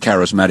Protestant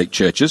charismatic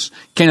churches.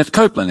 Kenneth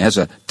Copeland has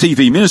a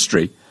TV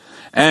ministry,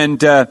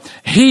 and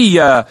he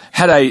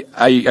had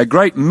a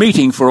great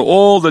meeting for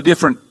all the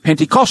different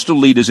Pentecostal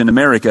leaders in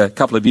America a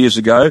couple of years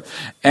ago,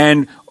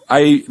 and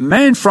a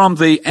man from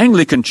the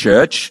Anglican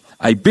Church,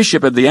 a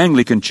bishop of the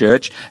Anglican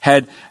Church,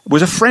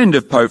 was a friend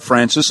of Pope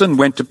Francis and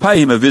went to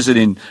pay him a visit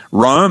in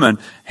Rome, and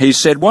he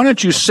said, why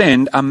don't you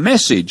send a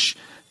message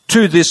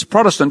to this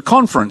Protestant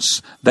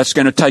conference that's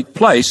going to take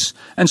place?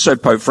 And so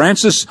Pope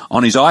Francis,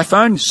 on his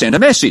iPhone, sent a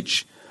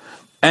message.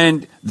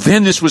 And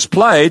then this was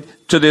played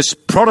to this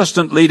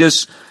Protestant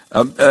leaders,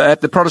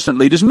 at the Protestant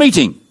leaders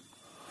meeting.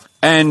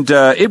 And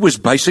it was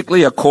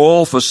basically a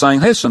call for saying,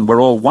 listen,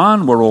 we're all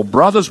one, we're all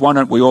brothers, why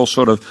don't we all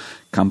sort of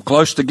come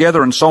close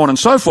together, and so on and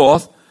so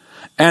forth.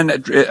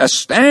 And a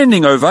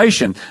standing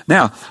ovation.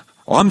 Now,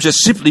 I'm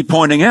just simply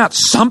pointing out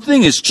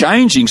something is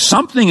changing,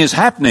 something is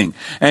happening,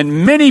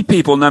 and many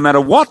people, no matter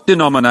what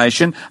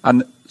denomination,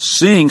 are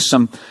seeing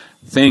some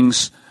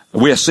things.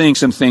 We're seeing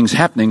some things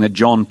happening that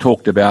John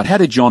talked about. How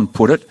did John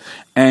put it?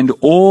 And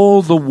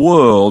all the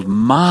world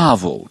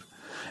marveled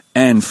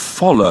and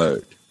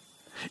followed.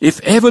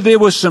 If ever there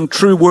was some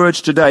true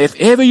words today, if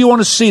ever you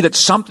want to see that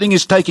something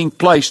is taking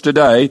place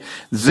today,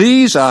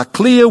 these are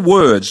clear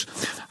words.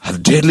 A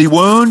deadly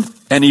wound,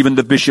 and even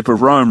the Bishop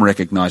of Rome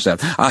recognized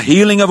that. A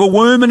healing of a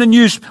wound in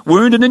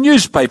a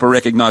newspaper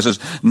recognizes.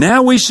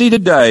 Now we see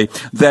today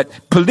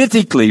that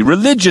politically,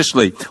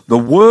 religiously, the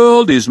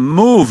world is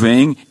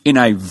moving in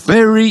a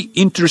very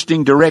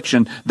interesting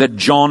direction that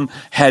John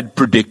had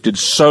predicted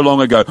so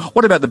long ago.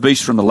 What about the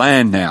beast from the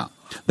land now?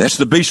 That's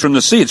the beast from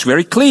the sea. It's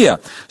very clear.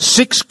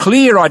 6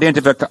 clear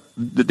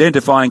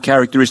identifying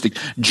characteristics.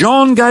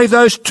 John gave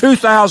those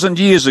 2,000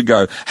 years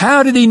ago.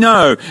 How did he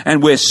know?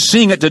 And we're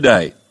seeing it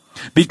today.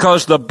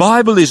 Because the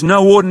Bible is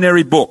no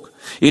ordinary book.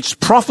 Its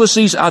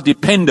prophecies are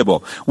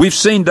dependable. We've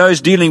seen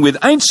those dealing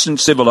with ancient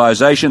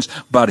civilizations,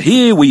 but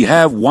here we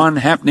have one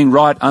happening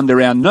right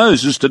under our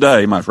noses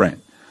today, my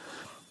friend.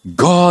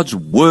 God's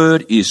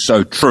word is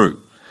so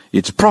true.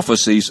 Its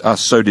prophecies are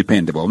so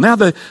dependable. Now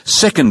the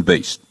second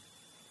beast.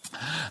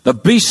 The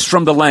beast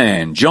from the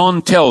land.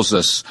 John tells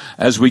us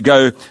as we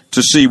go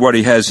to see what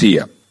he has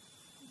here.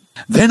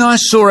 Then I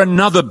saw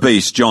another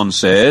beast, John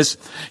says,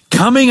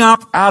 coming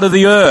up out of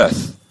the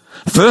earth.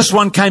 First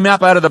one came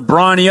up out of the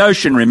briny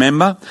ocean,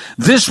 remember?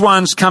 This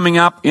one's coming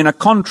up in a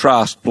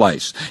contrast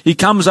place. He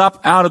comes up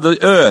out of the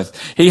earth.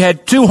 He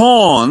had 2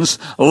 horns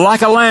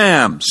like a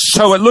lamb,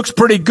 so it looks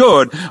pretty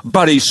good,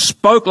 but he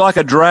spoke like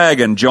a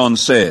dragon, John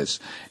says,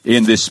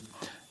 in this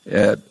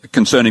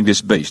concerning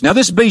this beast. Now,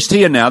 this beast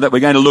here now that we're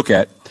going to look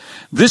at,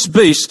 this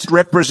beast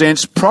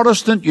represents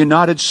Protestant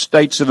United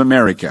States of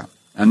America.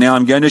 And now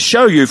I'm going to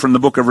show you from the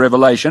book of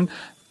Revelation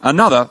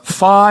another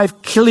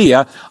 5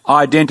 clear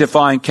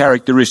identifying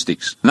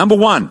characteristics. Number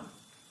 1,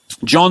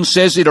 John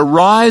says it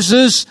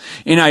arises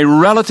in a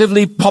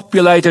relatively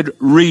unpopulated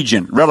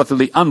region,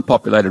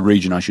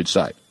 I should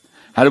say.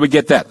 How do we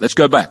get that? Let's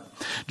go back.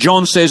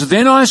 John says,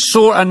 then I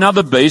saw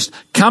another beast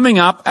coming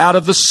up out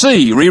of the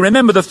sea.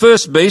 Remember the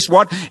first beast,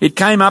 what? It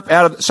came up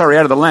out of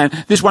the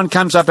land. This one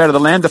comes up out of the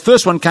land. The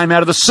first one came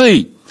out of the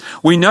sea.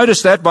 We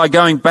notice that by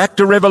going back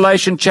to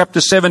Revelation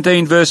chapter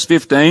 17, verse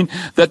 15,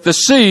 that the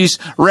seas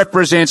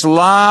represents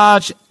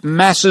large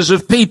masses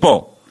of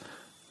people.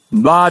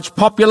 large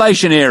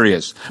population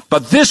areas.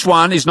 But this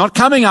one is not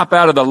coming up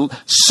out of the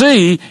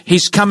sea.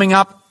 He's coming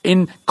up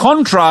in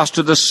contrast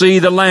to the sea,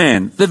 the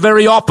land, the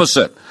very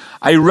opposite,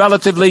 a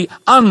relatively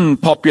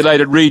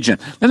unpopulated region.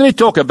 Now let me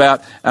talk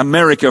about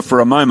America for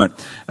a moment.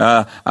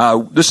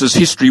 This is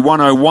History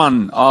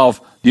 101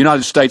 of the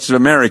United States of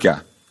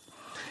America.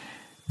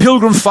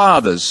 Pilgrim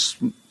Fathers.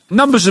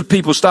 Numbers of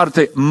people started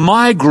to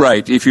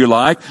migrate, if you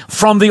like,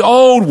 from the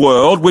old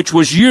world, which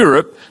was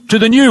Europe, to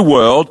the new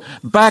world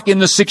back in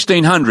the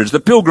 1600s. The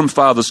Pilgrim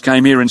Fathers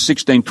came here in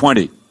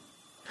 1620.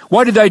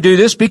 Why did they do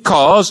this?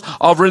 Because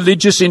of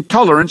religious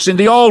intolerance in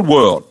the old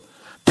world.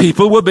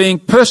 People were being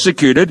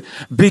persecuted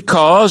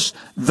because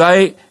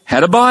they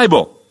had a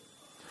Bible.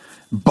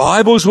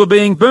 Bibles were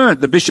being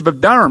burnt. The Bishop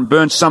of Durham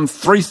burned some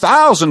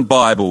 3,000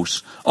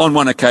 Bibles on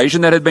one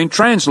occasion that had been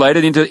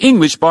translated into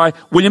English by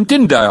William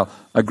Tyndale,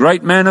 a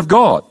great man of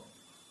God.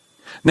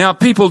 Now,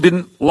 people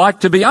didn't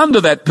like to be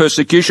under that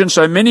persecution,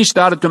 so many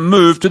started to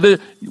move to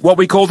what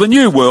we call the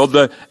New World,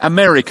 the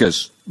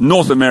Americas,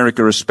 North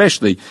America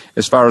especially,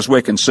 as far as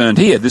we're concerned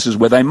here. This is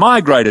where they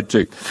migrated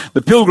to.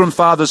 The Pilgrim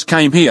Fathers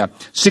came here.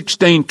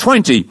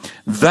 1620,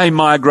 they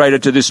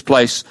migrated to this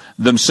place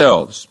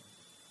themselves.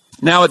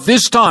 Now, at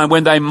this time,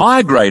 when they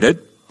migrated,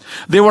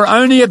 there were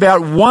only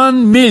about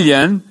 1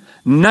 million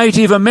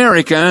Native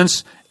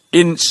Americans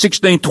in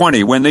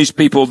 1620, when these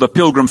people, the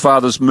Pilgrim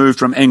Fathers, moved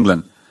from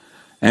England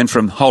and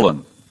from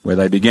Holland, where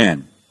they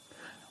began.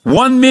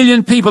 1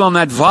 million people on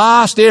that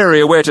vast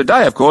area, where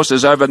today, of course,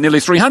 there's over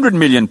nearly 300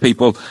 million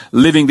people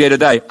living there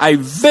today. A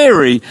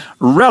very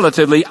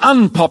relatively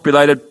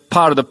unpopulated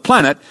part of the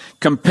planet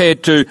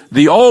compared to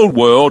the old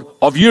world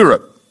of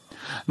Europe.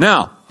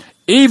 Now,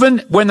 even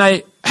when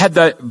they had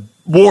the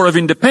War of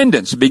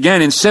Independence, it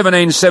began in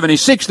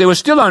 1776, there were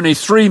still only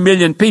 3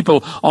 million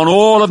people on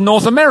all of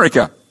North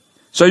America.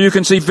 So you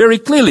can see very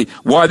clearly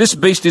why this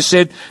beast is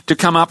said to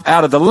come up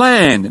out of the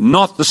land,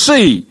 not the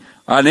sea,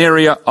 an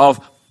area of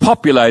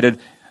populated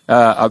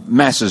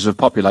masses of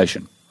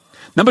population.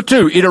 Number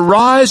two, it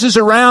arises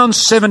around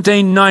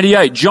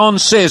 1798. John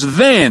says,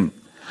 "Then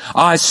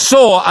I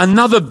saw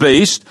another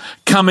beast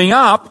coming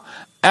up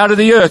out of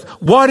the earth."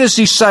 Why does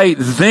he say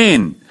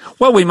then?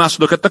 Well, we must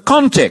look at the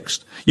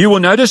context. You will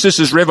notice this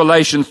is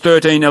Revelation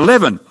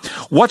 13:11.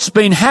 What's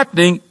been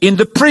happening in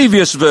the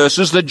previous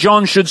verses that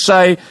John should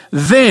say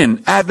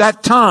then, at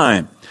that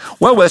time?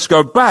 Well, let's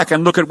go back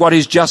and look at what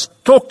he's just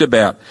talked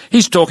about.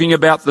 He's talking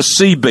about the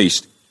sea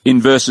beast in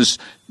verses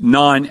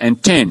 9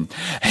 and 10.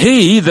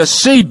 He, the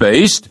sea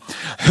beast,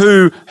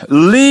 who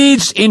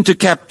leads into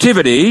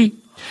captivity,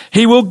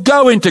 he will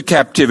go into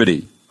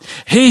captivity.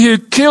 He who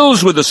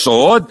kills with the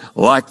sword,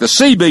 like the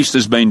sea beast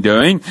has been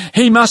doing,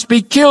 he must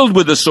be killed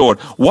with the sword.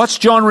 What's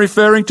John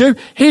referring to?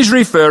 He's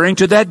referring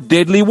to that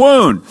deadly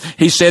wound.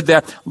 He said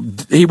that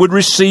he would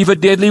receive a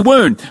deadly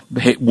wound.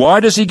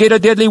 Why does he get a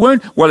deadly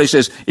wound? Well, he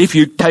says, if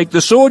you take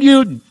the sword,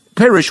 you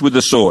perish with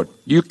the sword.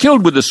 You're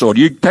killed with the sword.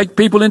 You take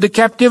people into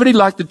captivity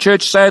like the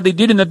church sadly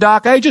did in the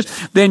Dark Ages,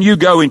 then you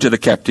go into the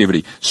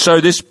captivity.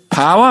 So this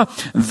power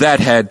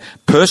that had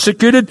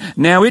persecuted,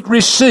 now it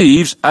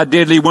receives a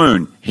deadly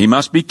wound. He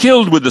must be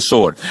killed with the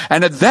sword.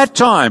 And at that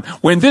time,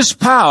 when this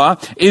power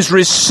is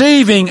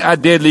receiving a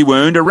deadly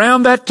wound,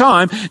 around that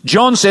time,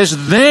 John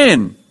says,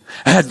 then,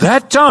 at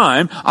that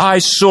time, I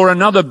saw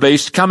another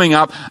beast coming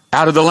up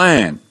out of the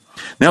land.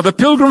 Now the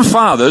Pilgrim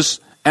Fathers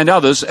and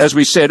others, as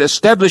we said,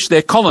 established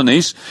their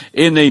colonies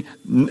in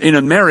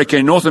America,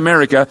 in North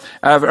America,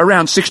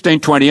 around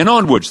 1620 and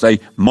onwards. They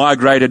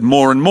migrated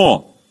more and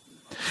more.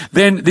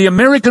 Then the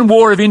American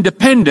War of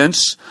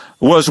Independence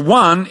was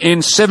won in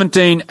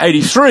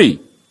 1783.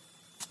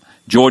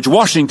 George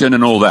Washington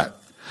and all that.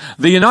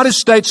 The United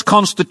States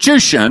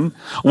Constitution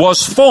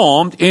was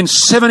formed in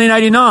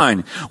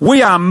 1789.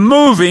 We are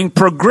moving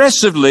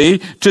progressively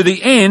to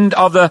the end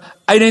of the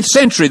 18th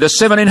century, the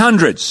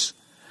 1700s.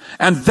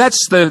 And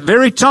that's the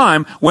very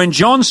time when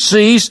John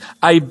sees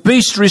a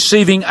beast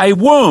receiving a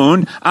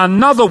wound,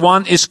 another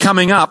one is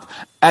coming up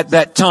at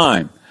that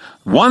time.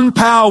 One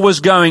power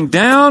was going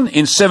down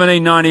in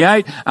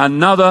 1798,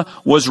 another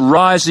was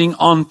rising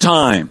on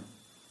time,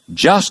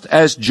 just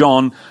as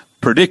John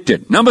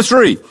predicted. Number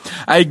three,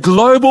 a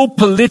global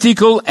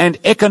political and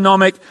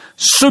economic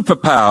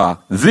superpower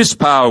this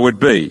power would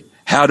be.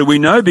 How do we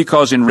know?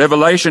 Because in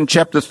Revelation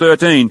chapter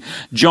 13,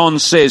 John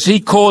says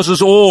he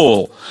causes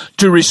all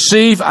to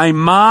receive a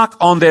mark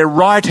on their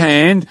right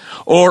hand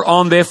or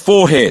on their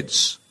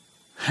foreheads,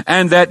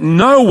 and that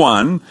no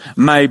one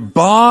may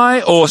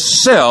buy or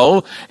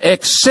sell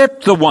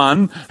except the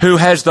one who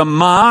has the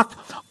mark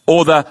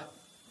or the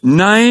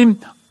name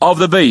of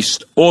the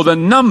beast or the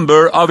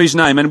number of his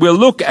name. And we'll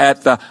look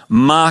at the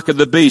mark of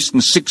the beast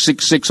and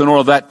 666 and all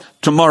of that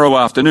tomorrow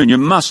afternoon. You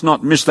must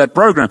not miss that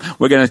program.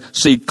 We're going to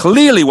see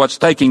clearly what's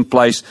taking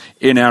place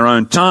in our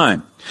own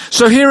time.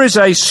 So here is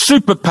a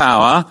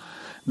superpower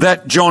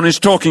that John is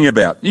talking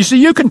about. You see,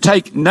 you can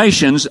take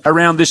nations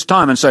around this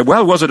time and say,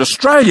 well, was it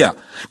Australia?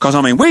 Because,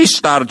 we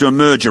started to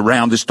emerge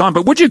around this time,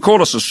 but would you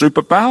call us a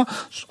superpower?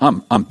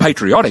 I'm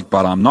patriotic,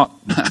 but I'm not,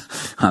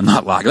 I'm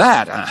not like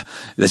that.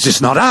 It's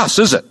just not us,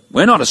 is it?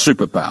 We're not a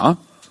superpower.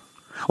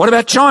 What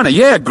about China?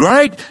 Yeah,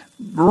 great.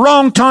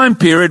 Wrong time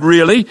period,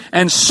 really,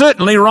 and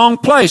certainly wrong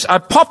place. A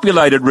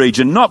populated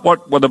region, not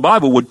what the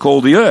Bible would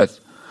call the earth.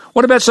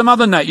 What about some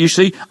other nation? You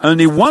see,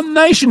 only one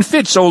nation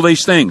fits all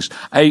these things.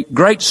 A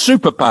great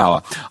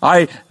superpower.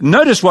 I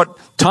noticed what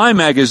Time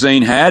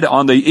magazine had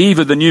on the eve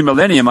of the new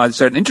millennium. I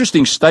said an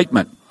interesting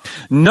statement.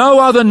 No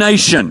other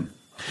nation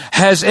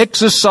has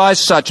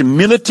exercised such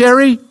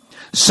military,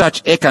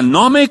 such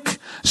economic,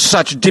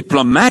 such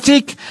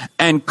diplomatic,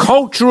 and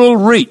cultural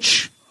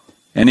reach.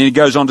 And he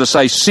goes on to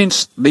say,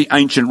 since the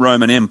ancient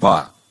Roman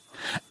Empire.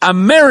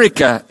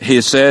 America, he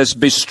says,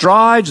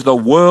 bestrides the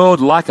world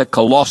like a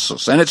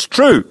colossus. And it's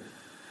true.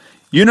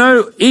 You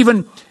know,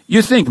 even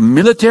you think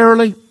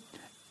militarily,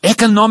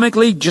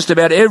 economically, just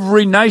about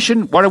every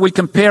nation, what do we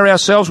compare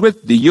ourselves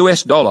with? The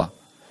US dollar.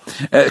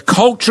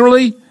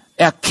 Culturally,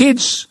 our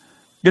kids,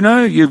 you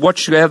know, you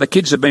watch how the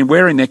kids have been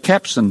wearing their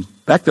caps and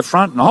back to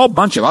front and a whole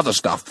bunch of other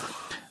stuff.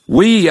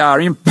 We are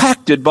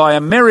impacted by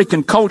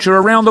American culture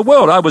around the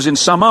world. I was in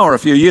Samoa a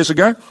few years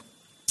ago.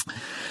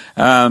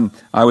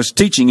 I was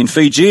teaching in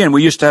Fiji, and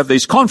we used to have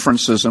these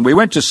conferences, and we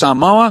went to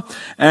Samoa,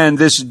 and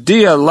this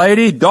dear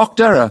lady,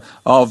 doctor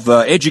of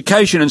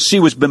education, and she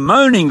was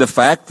bemoaning the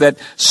fact that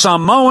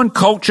Samoan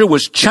culture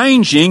was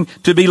changing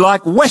to be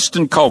like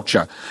Western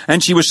culture.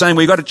 And she was saying,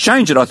 we've got to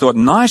change it. I thought,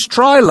 nice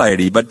try,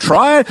 lady, but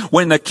try it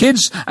when the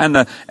kids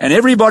and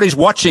everybody's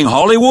watching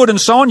Hollywood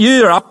and so on,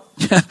 you're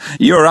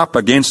up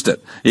against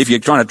it. If you're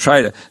trying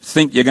to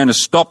think you're going to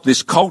stop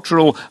this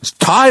cultural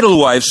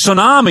tidal wave,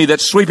 tsunami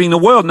that's sweeping the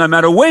world, no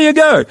matter where you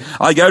go.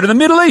 I go to the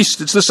Middle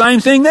East, it's the same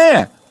thing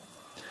there.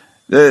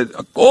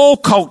 All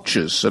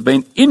cultures have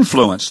been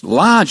influenced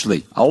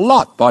largely, a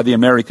lot, by the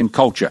American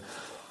culture.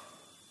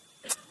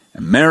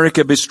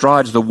 America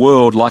bestrides the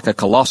world like a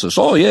colossus.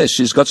 Oh yes,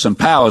 she's got some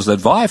powers that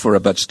vie for her,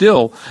 but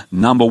still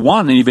number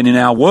one even in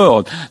our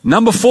world.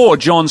 Number 4,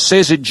 John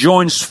says it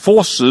joins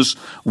forces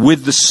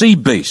with the sea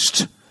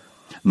beast.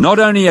 Not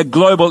only a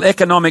global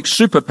economic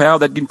superpower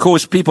that can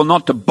cause people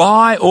not to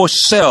buy or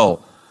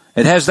sell.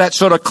 It has that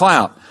sort of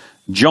clout.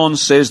 John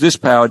says this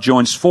power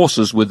joins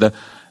forces with the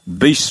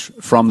beast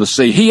from the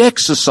sea. He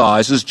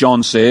exercises,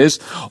 John says,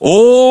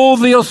 all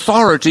the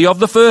authority of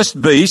the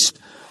first beast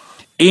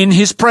in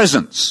his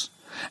presence,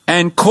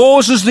 and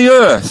causes the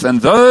earth and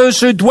those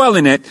who dwell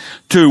in it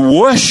to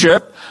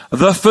worship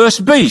the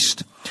first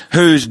beast,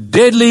 whose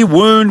deadly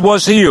wound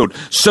was healed.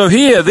 So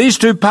here, these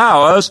two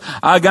powers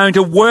are going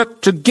to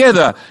work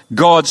together,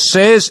 God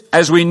says,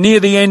 as we near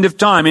the end of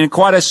time, in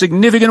quite a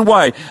significant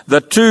way.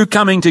 The two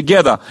coming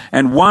together,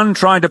 and one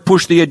trying to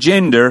push the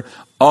agenda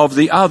of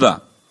the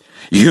other.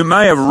 You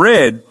may have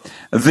read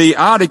the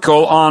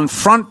article on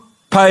front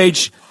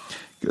page,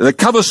 the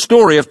cover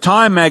story of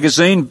Time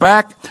magazine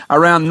back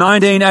around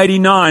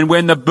 1989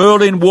 when the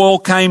Berlin Wall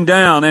came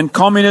down and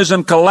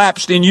communism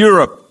collapsed in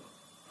Europe.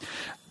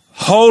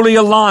 Holy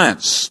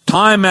Alliance,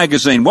 Time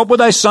magazine, what were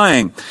they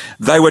saying?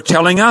 They were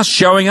telling us,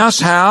 showing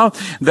us how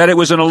that it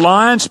was an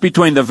alliance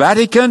between the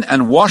Vatican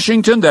and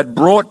Washington that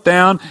brought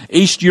down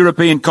East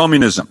European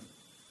communism.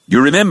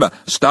 You remember,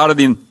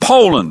 started in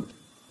Poland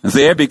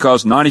there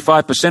because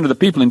 95% of the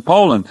people in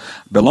Poland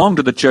belonged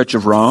to the Church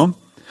of Rome,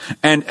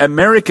 and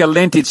America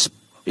lent its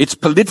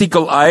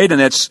political aid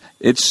and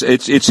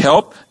its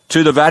help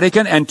to the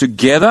Vatican, and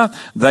together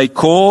they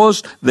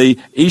caused the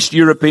East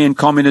European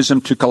communism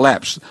to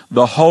collapse.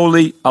 The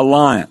Holy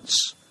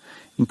Alliance.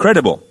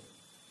 Incredible.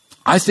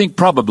 I think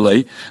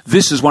probably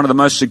this is one of the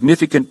most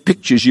significant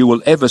pictures you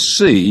will ever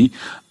see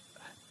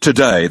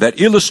today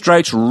that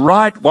illustrates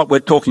right what we're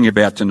talking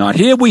about tonight.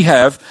 Here we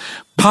have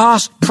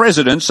past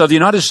presidents of the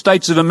United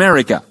States of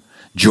America.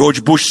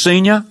 George Bush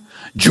Sr.,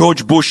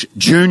 George Bush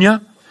Jr.,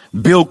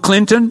 Bill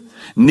Clinton,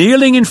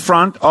 kneeling in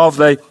front of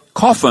the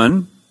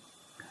coffin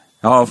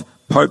of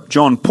Pope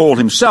John Paul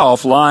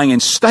himself, lying in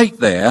state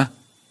there.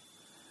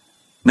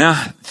 Now,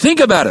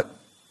 think about it.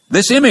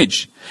 This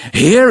image.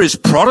 Here is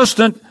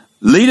Protestant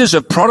leaders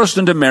of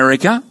Protestant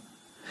America.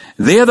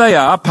 There they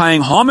are,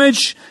 paying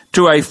homage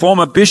to a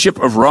former bishop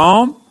of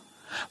Rome,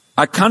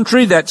 a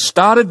country that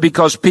started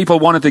because people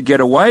wanted to get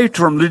away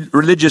from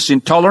religious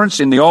intolerance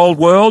in the old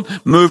world,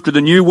 move to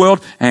the new world,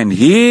 and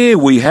here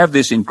we have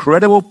this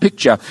incredible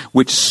picture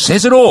which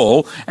says it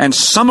all and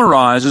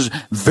summarizes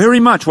very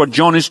much what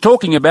John is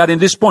talking about in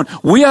this point.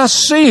 We are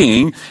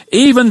seeing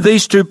even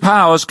these two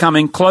powers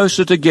coming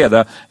closer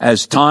together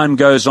as time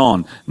goes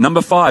on.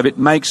 Number 5, it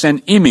makes an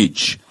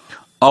image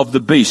of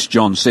the beast,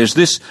 John says.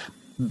 This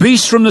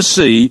beast from the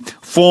sea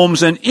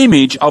forms an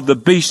image of the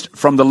beast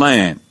from the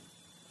land.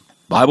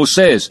 Bible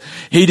says,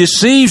 he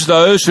deceives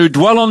those who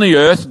dwell on the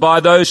earth by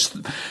those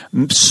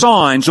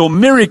signs or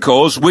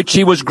miracles which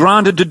he was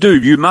granted to do.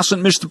 You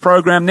mustn't miss the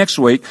program next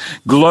week.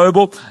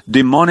 Global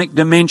demonic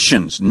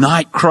dimensions,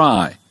 night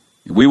cry.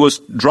 We will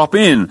drop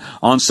in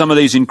on some of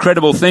these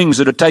incredible things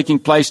that are taking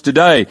place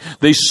today.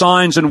 These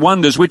signs and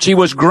wonders which he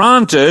was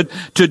granted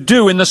to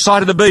do in the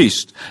sight of the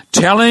beast.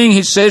 Telling,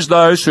 he says,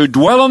 those who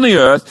dwell on the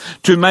earth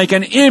to make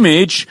an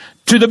image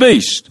to the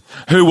beast,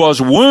 who was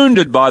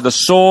wounded by the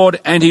sword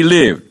and he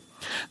lived.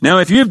 Now,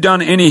 if you've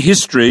done any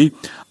history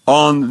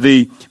on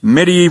the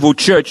medieval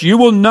church, you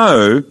will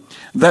know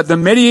that the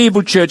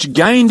medieval church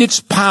gained its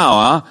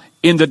power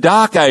in the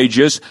Dark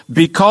Ages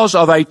because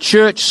of a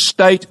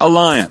church-state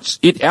alliance.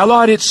 It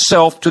allied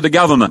itself to the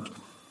government.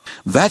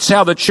 That's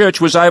how the church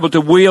was able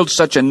to wield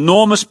such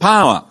enormous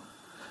power.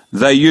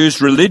 They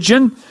used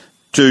religion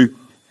to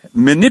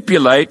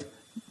manipulate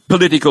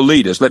political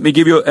leaders. Let me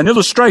give you an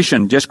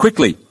illustration just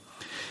quickly.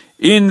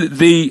 In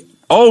the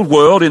old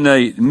world, in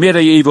the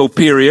medieval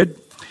period,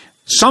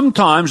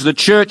 sometimes the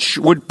church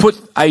would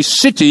put a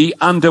city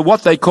under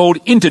what they called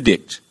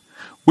interdict,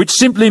 which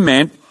simply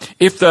meant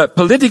if the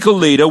political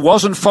leader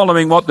wasn't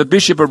following what the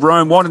Bishop of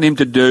Rome wanted him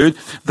to do,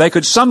 they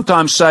could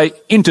sometimes say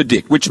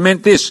interdict, which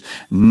meant this: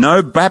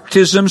 no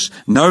baptisms,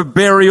 no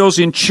burials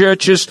in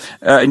churches,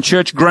 in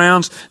church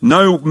grounds,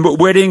 no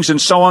weddings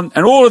and so on,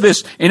 and all of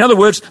this. In other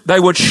words, they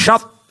would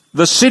shut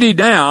the city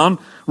down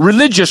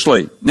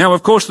religiously. Now,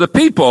 of course, the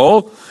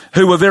people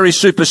who were very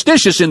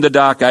superstitious in the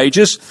Dark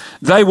Ages,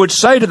 they would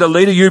say to the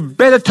leader, you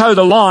better toe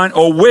the line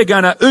or we're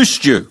going to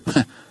oust you.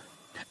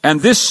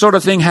 And this sort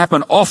of thing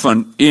happened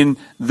often in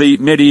the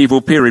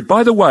medieval period.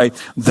 By the way,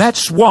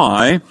 that's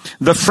why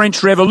the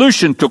French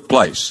Revolution took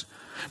place.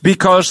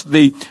 Because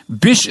the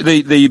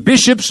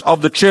bishops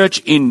of the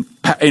church in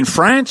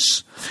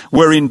France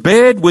were in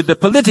bed with the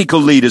political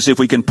leaders, if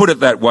we can put it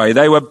that way.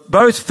 They were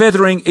both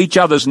feathering each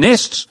other's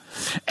nests,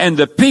 and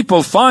the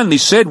people finally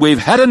said, we've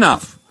had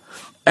enough.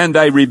 And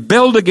they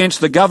rebelled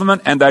against the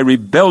government, and they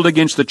rebelled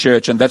against the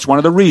church, and that's one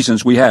of the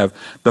reasons we have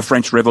the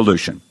French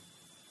Revolution.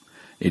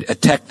 It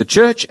attacked the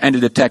church and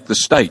it attacked the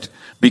state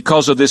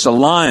because of this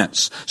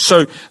alliance.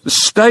 So the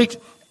state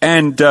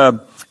and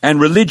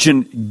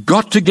religion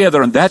got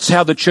together, and that's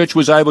how the church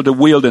was able to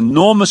wield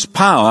enormous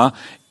power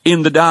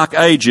in the Dark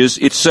Ages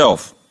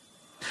itself.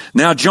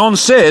 Now, John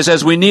says,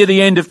 as we near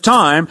the end of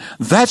time,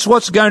 that's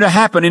what's going to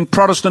happen in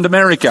Protestant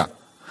America.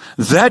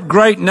 That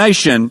great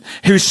nation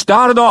who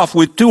started off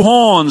with two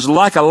horns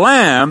like a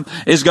lamb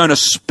is going to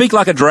speak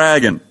like a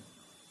dragon.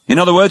 In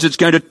other words, it's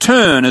going to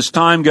turn as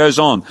time goes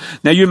on.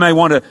 Now, you may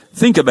want to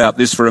think about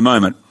this for a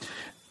moment.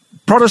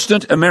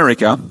 Protestant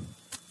America,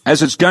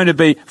 as it's going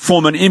to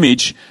form an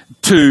image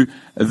to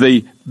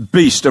the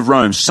beast of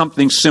Rome,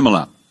 something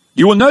similar.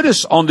 You will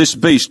notice on this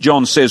beast,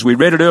 John says, we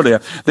read it earlier,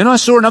 then I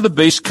saw another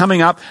beast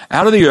coming up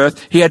out of the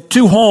earth. He had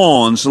two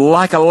horns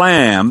like a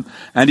lamb,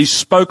 and he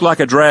spoke like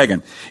a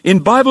dragon. In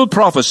Bible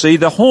prophecy,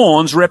 the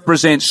horns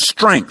represent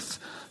strength.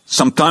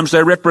 Sometimes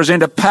they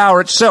represent a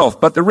power itself,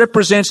 but it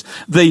represents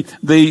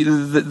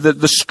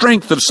the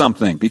strength of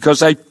something because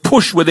they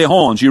push with their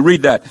horns. You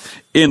read that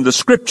in the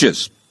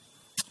scriptures.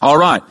 All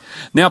right.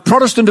 Now,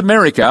 Protestant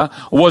America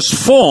was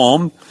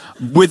formed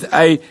with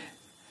a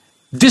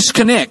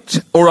disconnect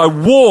or a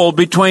wall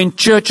between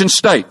church and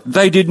state.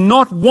 They did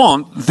not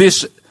want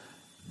this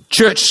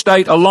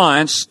church-state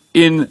alliance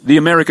in the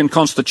American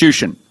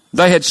Constitution.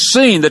 They had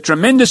seen the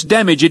tremendous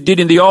damage it did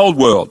in the old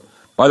world.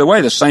 By the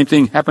way, the same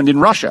thing happened in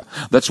Russia.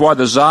 That's why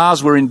the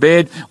Tsars were in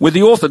bed with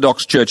the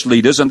Orthodox Church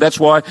leaders, and that's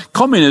why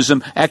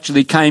communism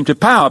actually came to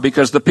power,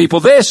 because the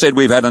people there said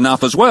we've had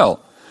enough as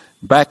well,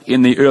 back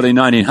in the early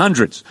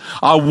 1900s.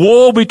 A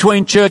wall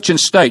between church and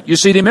state. You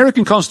see, the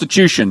American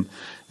Constitution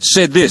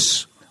said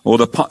this, or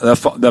the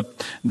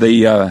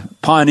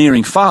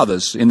pioneering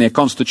fathers in their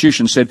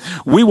Constitution said,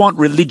 we want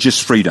religious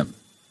freedom.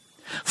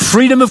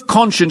 Freedom of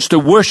conscience to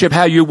worship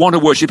how you want to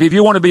worship. If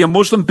you want to be a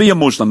Muslim, be a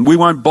Muslim. We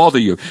won't bother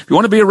you. If you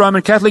want to be a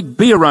Roman Catholic,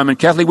 be a Roman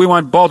Catholic. We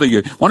won't bother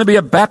you. Want to be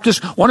a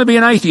Baptist? Want to be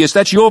an atheist?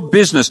 That's your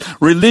business.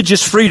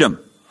 Religious freedom.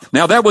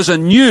 Now, that was a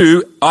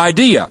new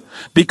idea,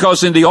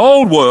 because in the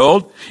old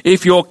world,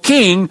 if your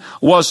king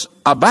was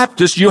a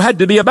Baptist, you had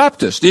to be a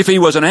Baptist. If he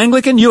was an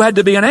Anglican, you had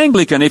to be an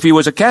Anglican. If he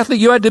was a Catholic,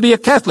 you had to be a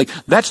Catholic.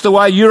 That's the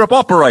way Europe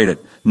operated.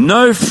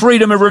 No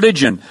freedom of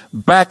religion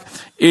back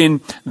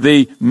in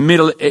the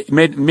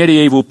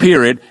medieval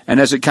period, and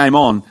as it came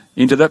on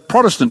into the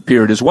Protestant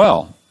period as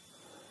well.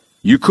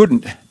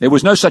 There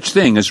was no such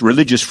thing as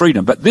religious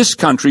freedom. But this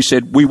country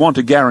said, we want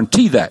to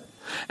guarantee that.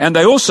 And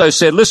they also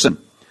said, listen,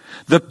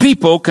 the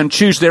people can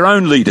choose their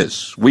own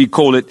leaders. We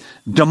call it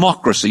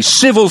democracy,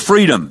 civil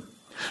freedom.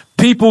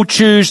 People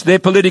choose their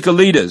political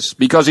leaders,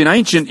 because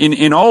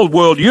in old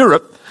world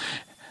Europe,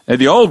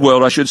 the old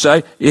world, I should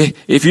say,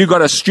 if you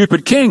got a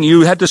stupid king,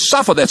 you had to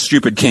suffer that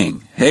stupid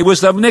king. He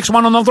was the next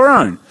one on the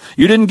throne.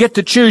 You didn't get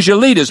to choose your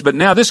leaders, but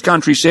now this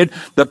country said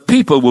the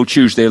people will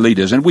choose their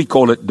leaders, and we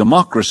call it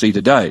democracy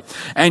today.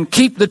 And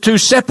keep the two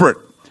separate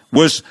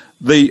was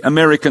the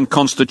American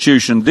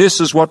Constitution.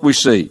 This is what we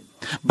see.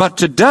 But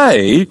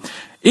today,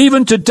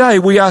 even today,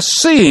 we are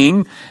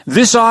seeing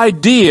this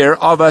idea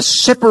of a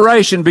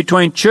separation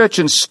between church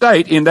and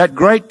state in that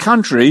great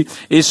country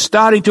is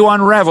starting to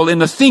unravel in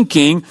the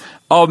thinking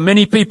of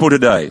many people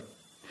today.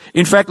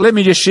 In fact, let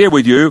me just share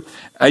with you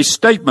a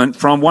statement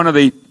from one of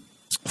the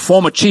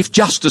former Chief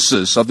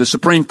Justices of the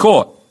Supreme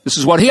Court. This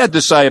is what he had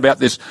to say about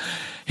this.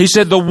 He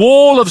said the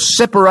wall of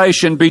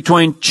separation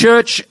between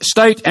church,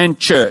 state and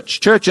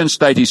church and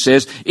state, he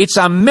says, it's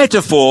a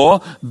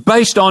metaphor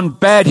based on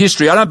bad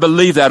history. I don't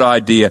believe that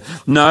idea.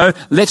 No,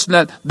 let's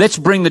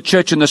bring the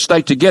church and the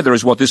state together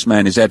is what this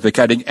man is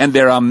advocating. And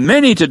there are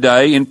many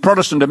today in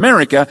Protestant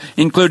America,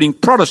 including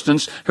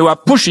Protestants, who are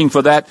pushing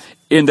for that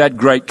in that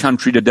great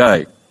country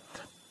today.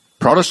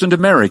 Protestant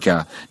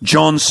America,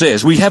 John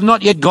says, we have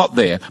not yet got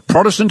there.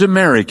 Protestant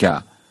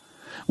America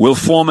will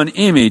form an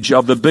image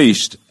of the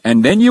beast,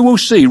 and then you will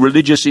see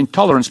religious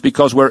intolerance,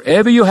 because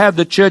wherever you have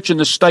the church and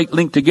the state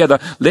linked together,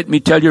 let me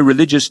tell you,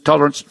 religious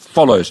tolerance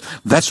follows.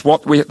 That's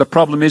what the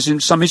problem is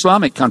in some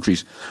Islamic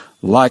countries,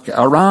 like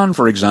Iran,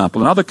 for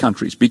example, and other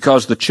countries,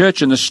 because the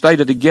church and the state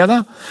are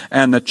together,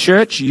 and the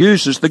church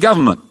uses the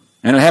government.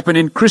 And it happened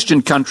in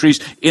Christian countries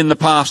in the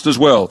past as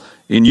well,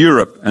 in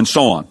Europe and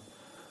so on.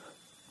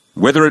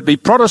 Whether it be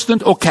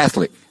Protestant or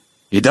Catholic,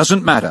 it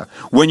doesn't matter.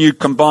 When you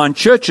combine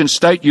church and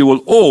state, you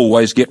will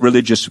always get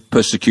religious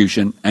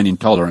persecution and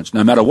intolerance,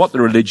 no matter what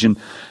the religion,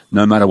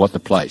 no matter what the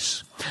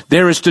place.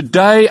 There is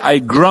today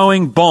a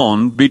growing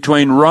bond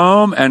between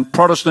Rome and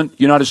Protestant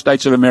United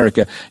States of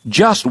America.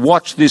 Just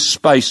watch this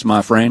space,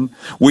 my friend.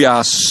 We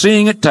are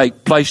seeing it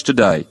take place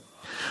today.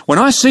 When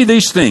I see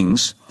these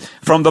things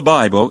from the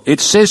Bible,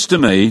 it says to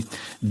me,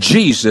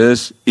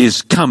 Jesus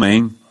is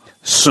coming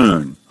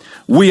soon.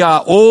 We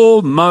are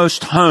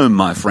almost home,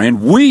 my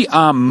friend. We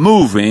are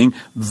moving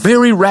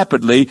very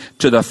rapidly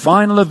to the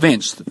final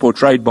events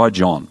portrayed by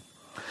John.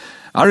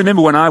 I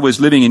remember when I was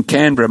living in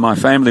Canberra, my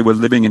family was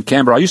living in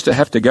Canberra, I used to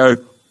have to go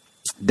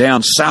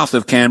down south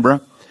of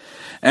Canberra.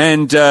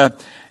 And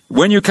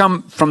when you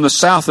come from the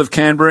south of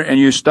Canberra and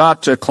you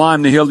start to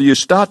climb the hill, you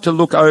start to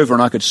look over,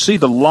 and I could see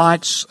the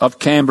lights of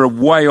Canberra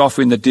way off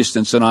in the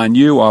distance, and I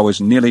knew I was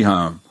nearly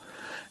home.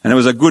 And it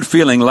was a good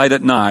feeling late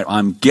at night.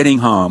 I'm getting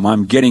home.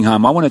 I'm getting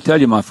home. I want to tell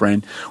you, my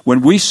friend,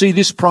 when we see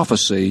this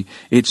prophecy,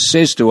 it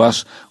says to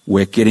us,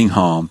 we're getting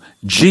home.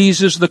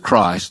 Jesus the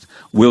Christ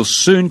will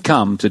soon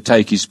come to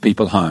take his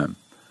people home.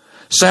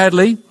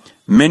 Sadly,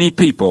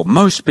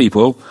 most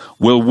people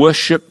will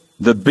worship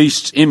the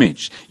beast's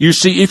image. You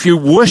see, if you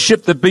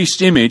worship the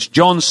beast's image,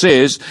 John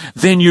says,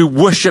 then you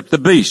worship the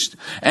beast.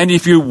 And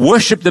if you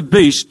worship the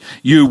beast,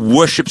 you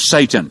worship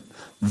Satan.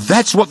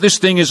 That's what this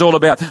thing is all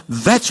about.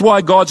 That's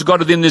why God's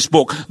got it in this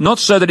book. Not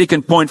so that he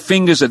can point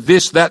fingers at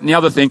this, that, and the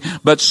other thing,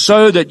 but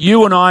so that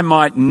you and I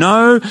might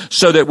know,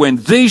 so that when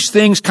these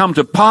things come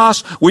to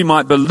pass, we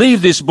might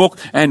believe this book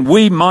and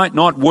we might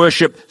not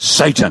worship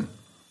Satan.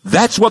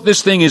 That's what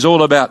this thing is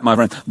all about, my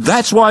friend.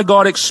 That's why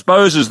God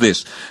exposes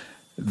this.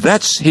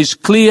 That's his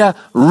clear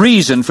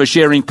reason for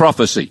sharing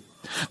prophecy.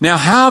 Now,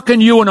 how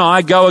can you and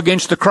I go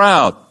against the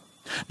crowd?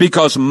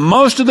 Because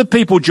most of the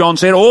people, John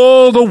said,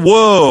 all the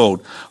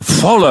world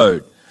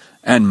followed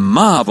and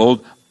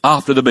marveled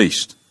after the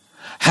beast.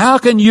 How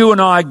can you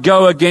and I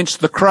go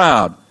against the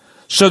crowd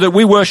so that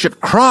we worship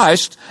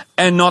Christ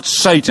and not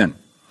Satan?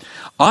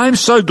 I'm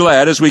so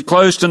glad as we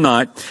close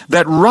tonight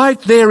that right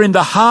there in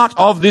the heart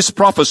of this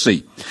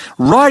prophecy,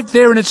 right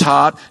there in its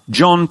heart,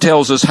 John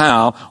tells us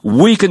how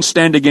we can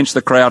stand against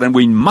the crowd, and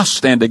we must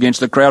stand against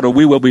the crowd or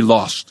we will be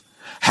lost.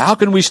 How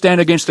can we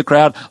stand against the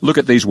crowd? Look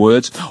at these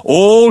words.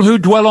 All who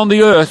dwell on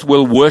the earth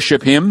will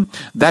worship him.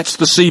 That's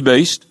the sea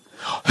beast,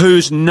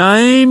 whose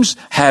names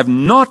have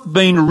not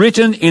been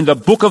written in the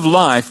book of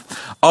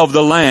life of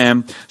the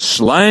Lamb,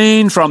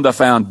 slain from the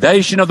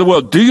foundation of the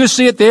world. Do you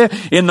see it there?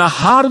 In the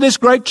heart of this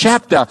great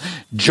chapter,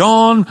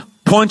 John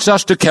points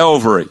us to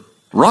Calvary.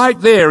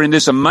 Right there in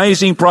this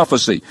amazing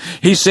prophecy.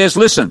 He says,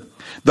 listen,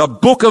 the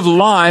book of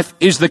life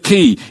is the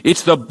key.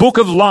 It's the book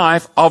of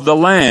life of the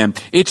Lamb.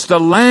 It's the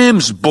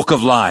Lamb's book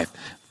of life.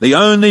 The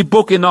only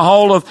book in the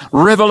whole of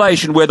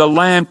Revelation where the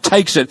Lamb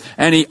takes it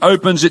and he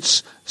opens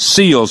its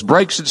seals,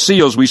 breaks its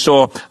seals, we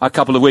saw a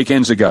couple of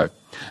weekends ago.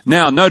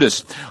 Now,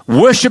 notice,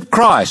 worship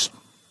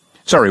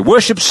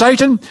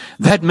Satan,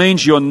 that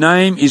means your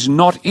name is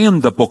not in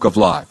the book of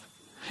life.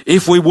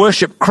 If we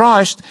worship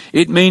Christ,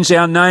 it means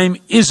our name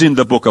is in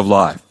the book of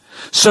life.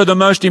 So the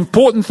most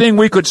important thing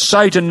we could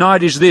say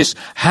tonight is this: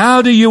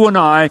 how do you and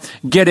I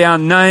get our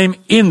name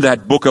in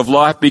that book of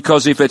life?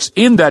 Because if it's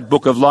in that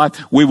book of life,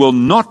 we will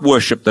not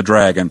worship the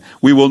dragon.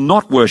 We will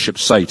not worship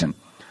Satan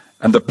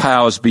and the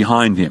powers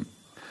behind him.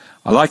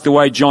 I like the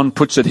way John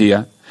puts it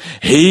here.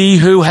 He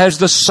who has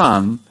the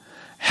Son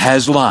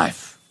has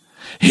life.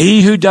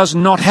 He who does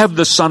not have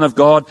the Son of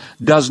God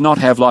does not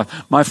have life.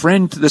 My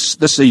friend,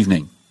 this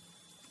evening,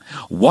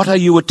 what are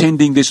you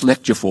attending this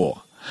lecture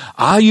for?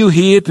 Are you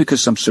here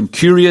because some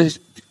curious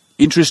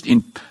interest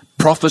in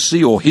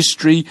prophecy or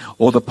history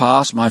or the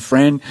past? My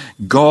friend,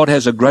 God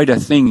has a greater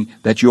thing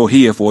that you're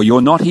here for.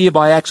 You're not here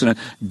by accident.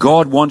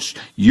 God wants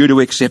you to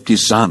accept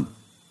his Son.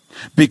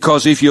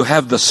 Because if you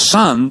have the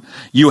Son,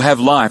 you have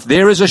life.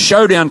 There is a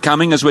showdown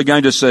coming, as we're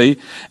going to see,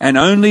 and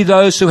only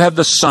those who have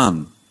the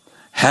Son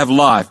have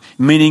life,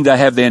 meaning they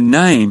have their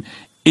name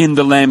in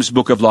the Lamb's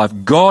book of life.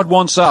 God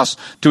wants us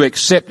to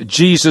accept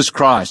Jesus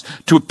Christ,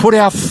 to put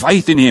our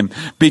faith in him,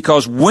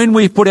 because when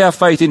we put our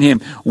faith in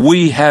him,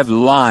 we have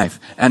life,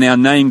 and our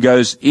name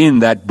goes in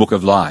that book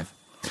of life.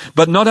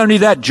 But not only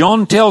that,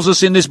 John tells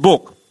us in this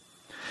book,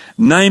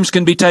 names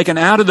can be taken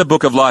out of the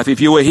book of life.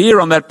 If you were here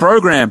on that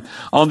program,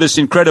 on this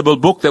incredible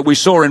book that we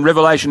saw in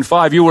Revelation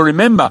 5, you will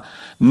remember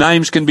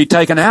names can be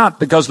taken out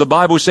because the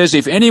Bible says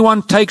if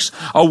anyone takes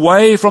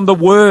away from the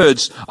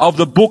words of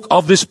the book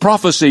of this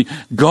prophecy,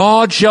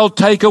 God shall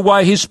take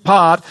away his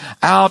part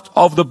out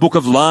of the book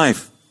of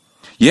life.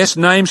 Yes,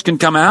 names can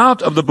come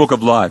out of the book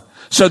of life.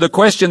 So the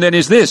question then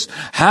is this: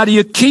 how do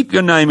you keep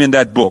your name in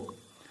that book?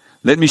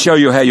 Let me show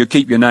you how you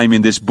keep your name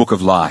in this book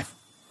of life.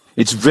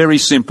 It's very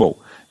simple.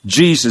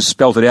 Jesus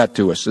spelt it out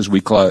to us as we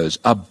close.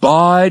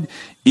 Abide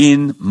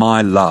in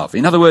my love.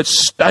 In other words,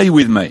 stay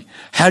with me.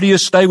 How do you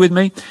stay with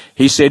me?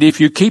 He said, if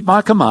you keep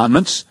my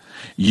commandments,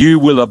 you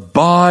will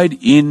abide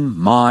in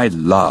my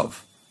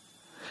love.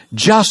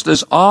 Just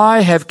as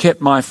I have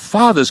kept my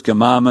Father's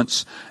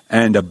commandments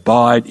and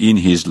abide in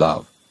his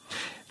love.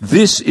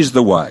 This is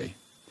the way.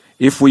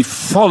 If we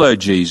follow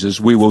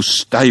Jesus, we will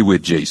stay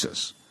with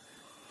Jesus.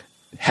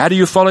 How do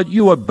you follow it?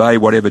 You obey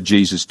whatever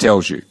Jesus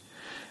tells you.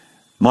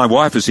 My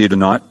wife is here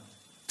tonight.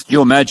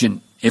 You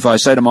imagine if I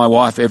say to my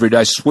wife every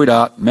day,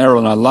 sweetheart,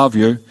 Marilyn, I love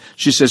you.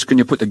 She says, can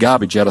you put the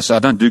garbage out? I say, I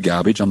don't do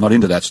garbage. I'm not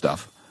into that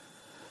stuff.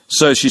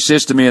 So she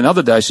says to me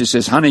another day, she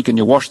says, honey, can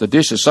you wash the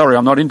dishes? Sorry,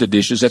 I'm not into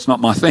dishes. That's not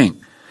my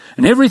thing.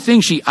 And everything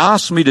she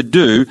asks me to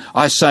do,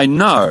 I say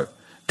no.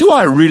 Do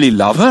I really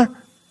love her?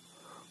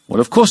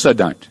 Well, of course I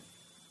don't.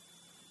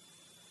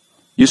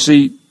 You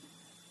see,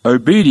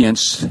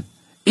 obedience,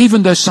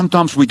 even though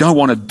sometimes we don't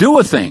want to do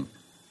a thing.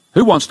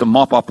 Who wants to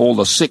mop up all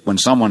the sick when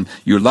someone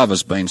you love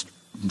has been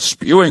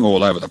spewing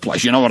all over the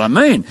place? You know what I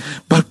mean?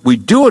 But we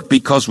do it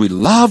because we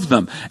love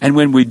them. And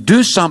when we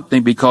do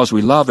something because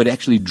we love, it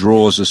actually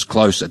draws us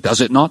closer,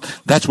 does it not?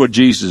 That's what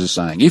Jesus is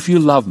saying. If you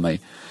love me,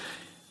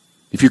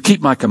 if you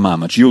keep my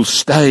commandments, you'll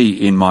stay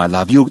in my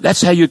love.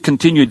 That's how you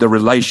continue the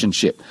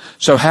relationship.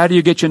 So how do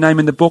you get your name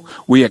in the book?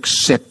 We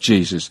accept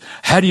Jesus.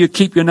 How do you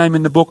keep your name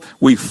in the book?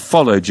 We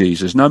follow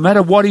Jesus. No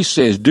matter what he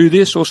says, do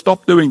this or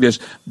stop doing this,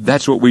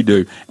 that's what we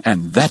do.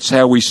 And that's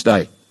how we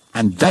stay.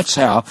 And that's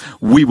how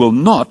we will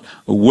not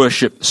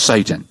worship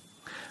Satan.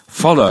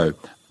 Follow,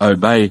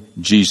 obey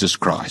Jesus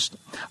Christ.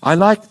 I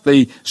like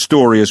the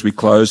story as we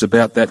close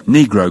about that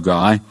Negro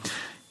guy.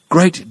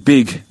 Great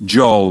Big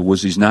Joel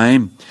was his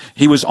name.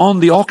 He was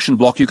on the auction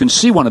block. You can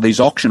see one of these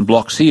auction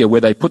blocks here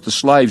where they put the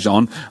slaves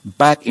on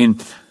back in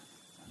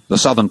the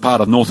southern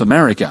part of North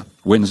America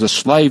when the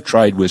slave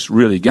trade was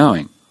really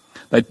going.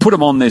 They'd put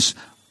them on this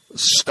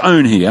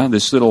stone here,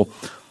 this little,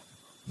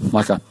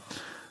 like a,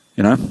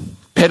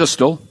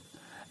 pedestal,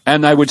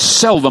 and they would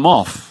sell them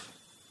off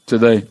to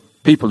the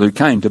people who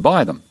came to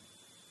buy them.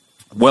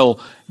 Well,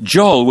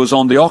 Joel was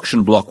on the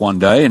auction block one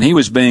day and he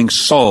was being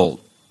sold.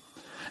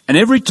 And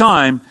every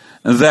time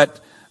that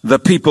the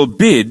people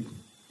bid,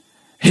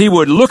 he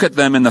would look at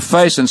them in the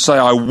face and say,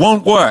 I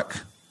won't work.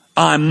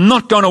 I'm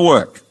not going to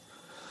work.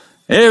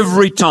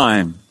 Every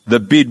time the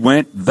bid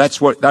went, that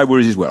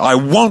was his word. I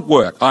won't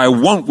work. I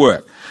won't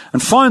work.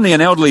 And finally,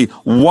 an elderly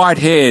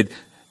white-haired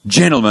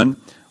gentleman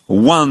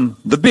won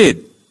the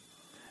bid.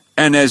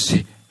 And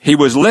as he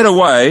was led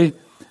away,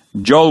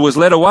 Joel was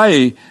led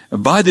away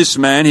by this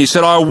man. He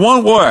said, I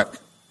won't work.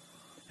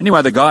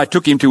 Anyway, the guy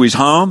took him to his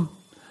home,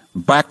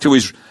 back to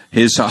his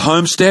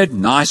homestead,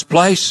 nice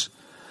place.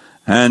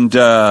 And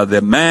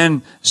the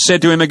man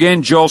said to him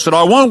again, Joel said,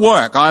 I won't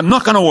work. I'm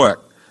not going to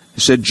work.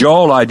 He said,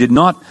 Joel, I did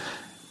not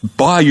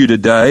buy you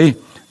today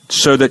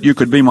so that you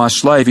could be my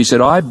slave. He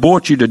said, I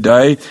bought you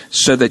today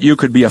so that you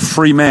could be a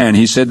free man.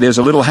 He said, there's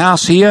a little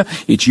house here.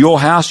 It's your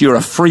house. You're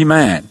a free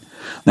man.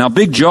 Now,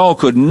 Big Joel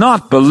could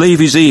not believe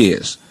his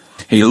ears.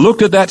 He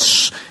looked at that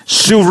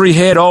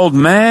silvery-haired old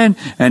man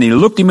and he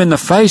looked him in the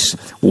face,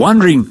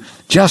 wondering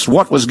just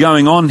what was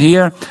going on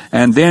here.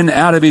 And then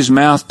out of his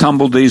mouth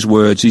tumbled these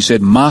words. He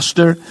said,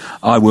 Master,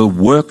 I will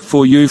work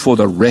for you for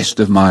the rest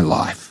of my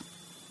life.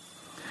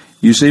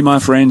 You see, my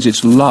friends,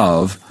 it's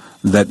love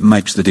that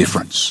makes the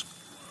difference.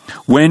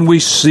 When we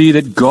see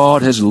that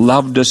God has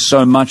loved us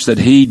so much that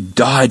he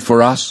died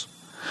for us,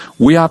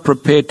 we are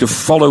prepared to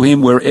follow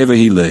him wherever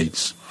he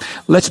leads.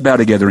 Let's bow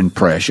together in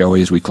prayer, shall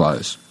we, as we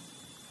close.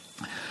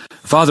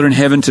 Father in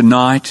heaven,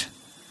 tonight,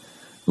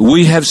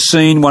 we have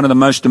seen one of the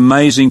most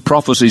amazing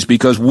prophecies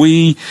because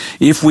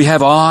if we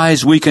have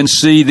eyes, we can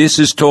see this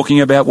is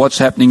talking about what's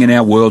happening in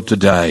our world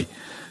today.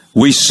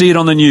 We see it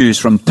on the news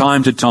from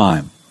time to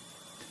time.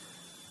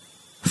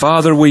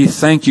 Father, we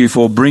thank you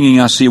for bringing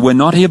us here. We're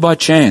not here by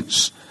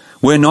chance.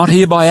 We're not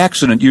here by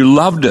accident. You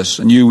loved us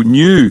and you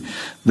knew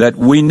that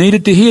we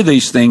needed to hear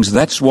these things.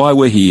 That's why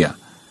we're here.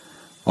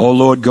 Oh,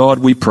 Lord God,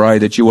 we pray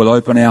that you will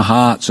open our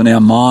hearts and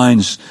our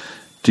minds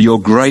to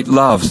your great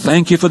love.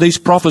 Thank you for these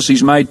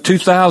prophecies made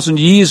 2,000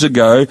 years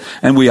ago,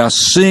 and we are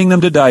seeing them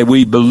today.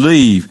 We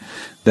believe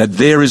that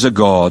there is a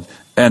God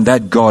and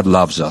that God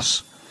loves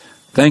us.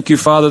 Thank you,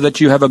 Father, that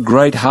you have a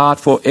great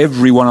heart for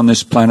everyone on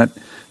this planet.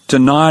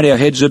 Tonight, our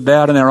heads are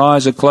bowed and our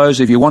eyes are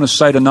closed. If you want to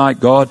say tonight,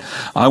 God,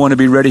 I want to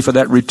be ready for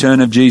that return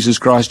of Jesus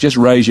Christ, just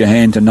raise your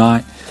hand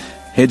tonight.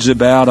 heads are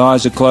bowed,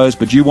 eyes are closed,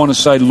 but you want to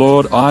say,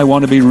 Lord, I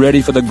want to be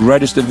ready for the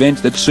greatest event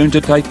that's soon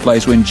to take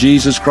place when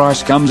Jesus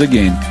Christ comes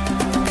again.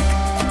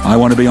 I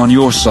want to be on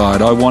your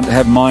side. I want to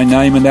have my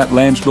name in that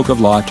Lamb's Book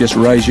of Life. Just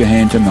raise your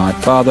hand tonight.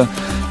 Father,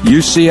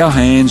 you see our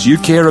hands. You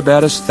care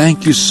about us.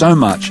 Thank you so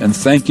much, and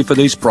thank you for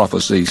these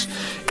prophecies.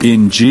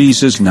 In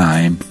Jesus'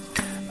 name,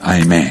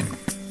 amen.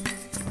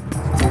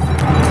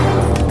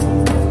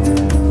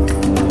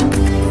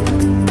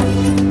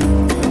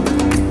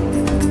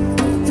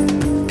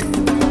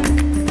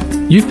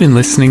 You've been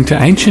listening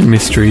to Ancient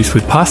Mysteries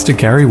with Pastor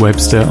Gary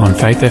Webster on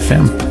Faith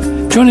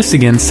FM. Join us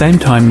again same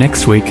time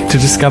next week to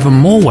discover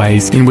more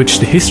ways in which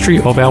the history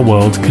of our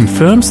world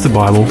confirms the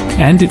Bible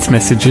and its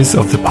messages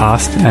of the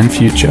past and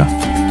future.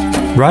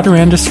 Right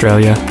around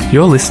Australia,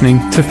 you're listening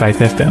to Faith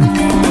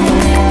FM.